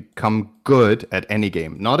able to become good at any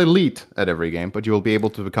game. Not elite at every game, but you will be able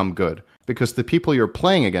to become good. Because the people you're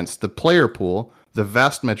playing against, the player pool, the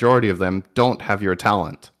vast majority of them don't have your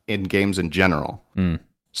talent in games in general.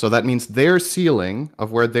 So that means their ceiling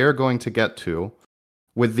of where they're going to get to,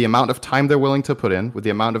 with the amount of time they're willing to put in, with the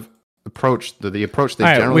amount of approach, the approach they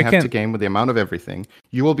generally have to game, with the amount of everything,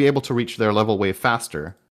 you will be able to reach their level way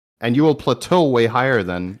faster, and you will plateau way higher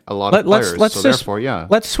than a lot of players.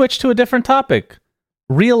 Let's switch to a different topic.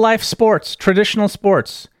 Real life sports, traditional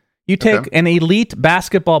sports. You take an elite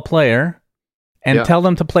basketball player and tell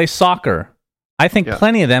them to play soccer. I think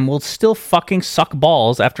plenty of them will still fucking suck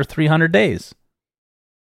balls after 300 days.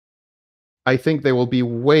 I think they will be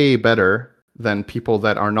way better than people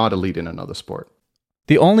that are not elite in another sport.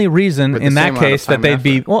 The only reason in that case that they'd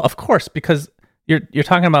be, well, of course, because you're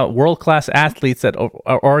talking about world-class athletes that are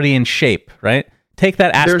already in shape, right? Take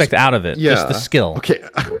that aspect out of it, just the skill. Okay.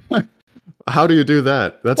 How do you do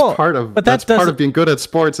that? That's part of being good at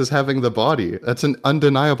sports, is having the body. That's an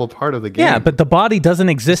undeniable part of the game. Yeah, but the body doesn't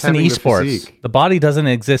exist in esports. The body doesn't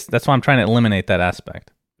exist. That's why I'm trying to eliminate that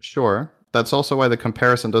aspect. Sure. That's also why the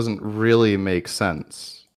comparison doesn't really make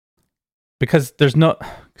sense. Because there's no...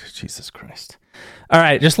 Jesus Christ. All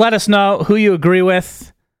right, just let us know who you agree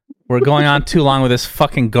with. We're going on too long with this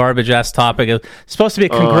fucking garbage-ass topic. It's supposed to be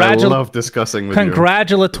a I love discussing with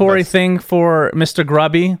congratulatory thing for Mr.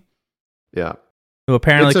 Grubby. Yeah. Who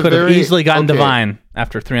apparently could have easily gotten Divine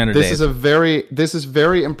after 300 days. This is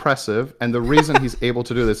very impressive, and the reason he's able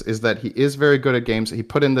to do this is that he is very good at games. He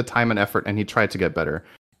put in the time and effort, and he tried to get better.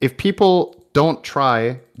 If people don't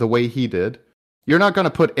try the way he did, you're not going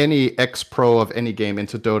to put any ex-pro of any game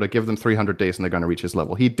into Dota, give them 300 days, and they're going to reach his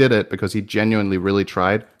level. He did it because he genuinely really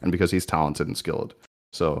tried, and because he's talented and skilled.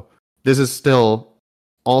 So this is still,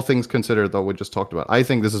 all things considered, though we just talked about, I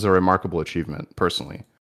think this is a remarkable achievement, personally.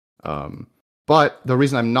 But the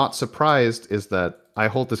reason I'm not surprised is that I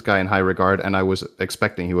hold this guy in high regard, and I was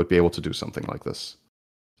expecting he would be able to do something like this.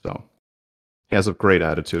 So he has a great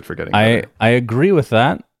attitude for getting better. I agree with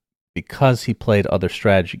that because he played other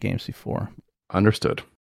strategy games before. Understood.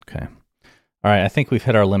 Okay. All right. I think we've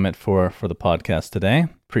hit our limit for the podcast today.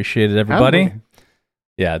 Appreciate it, everybody.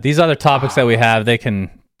 Yeah. These other topics that we have, they can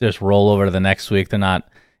just roll over to the next week. They're not.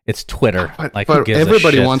 It's Twitter. But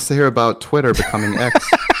everybody wants to hear about Twitter becoming X.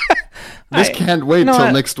 This can't wait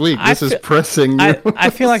till next week. This is pressing news. I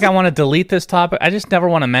feel like I want to delete this topic. I just never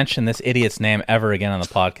want to mention this idiot's name ever again on the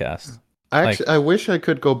podcast. I wish I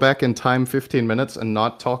could go back in time 15 minutes and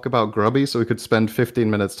not talk about Grubby, so we could spend 15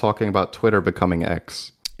 minutes talking about Twitter becoming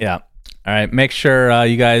X. Yeah. All right. Make sure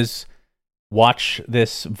you guys watch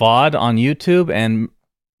this VOD on YouTube, and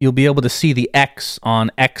you'll be able to see the X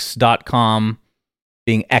on x.com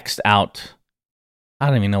being X'd out. I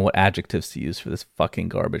don't even know what adjectives to use for this fucking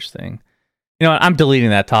garbage thing. You know what? I'm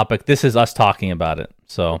deleting that topic. This is us talking about it.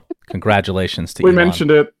 So congratulations to Elon. We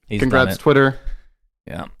mentioned it. He's Congrats, Twitter.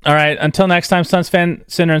 Yeah. All right. Until next time, Suns fan,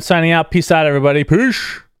 Sinner, and signing out. Peace out, everybody.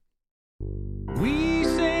 Peace. We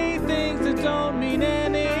say things that don't mean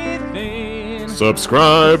anything.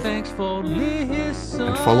 Subscribe. Thanks for listening.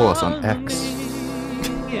 And follow us on X.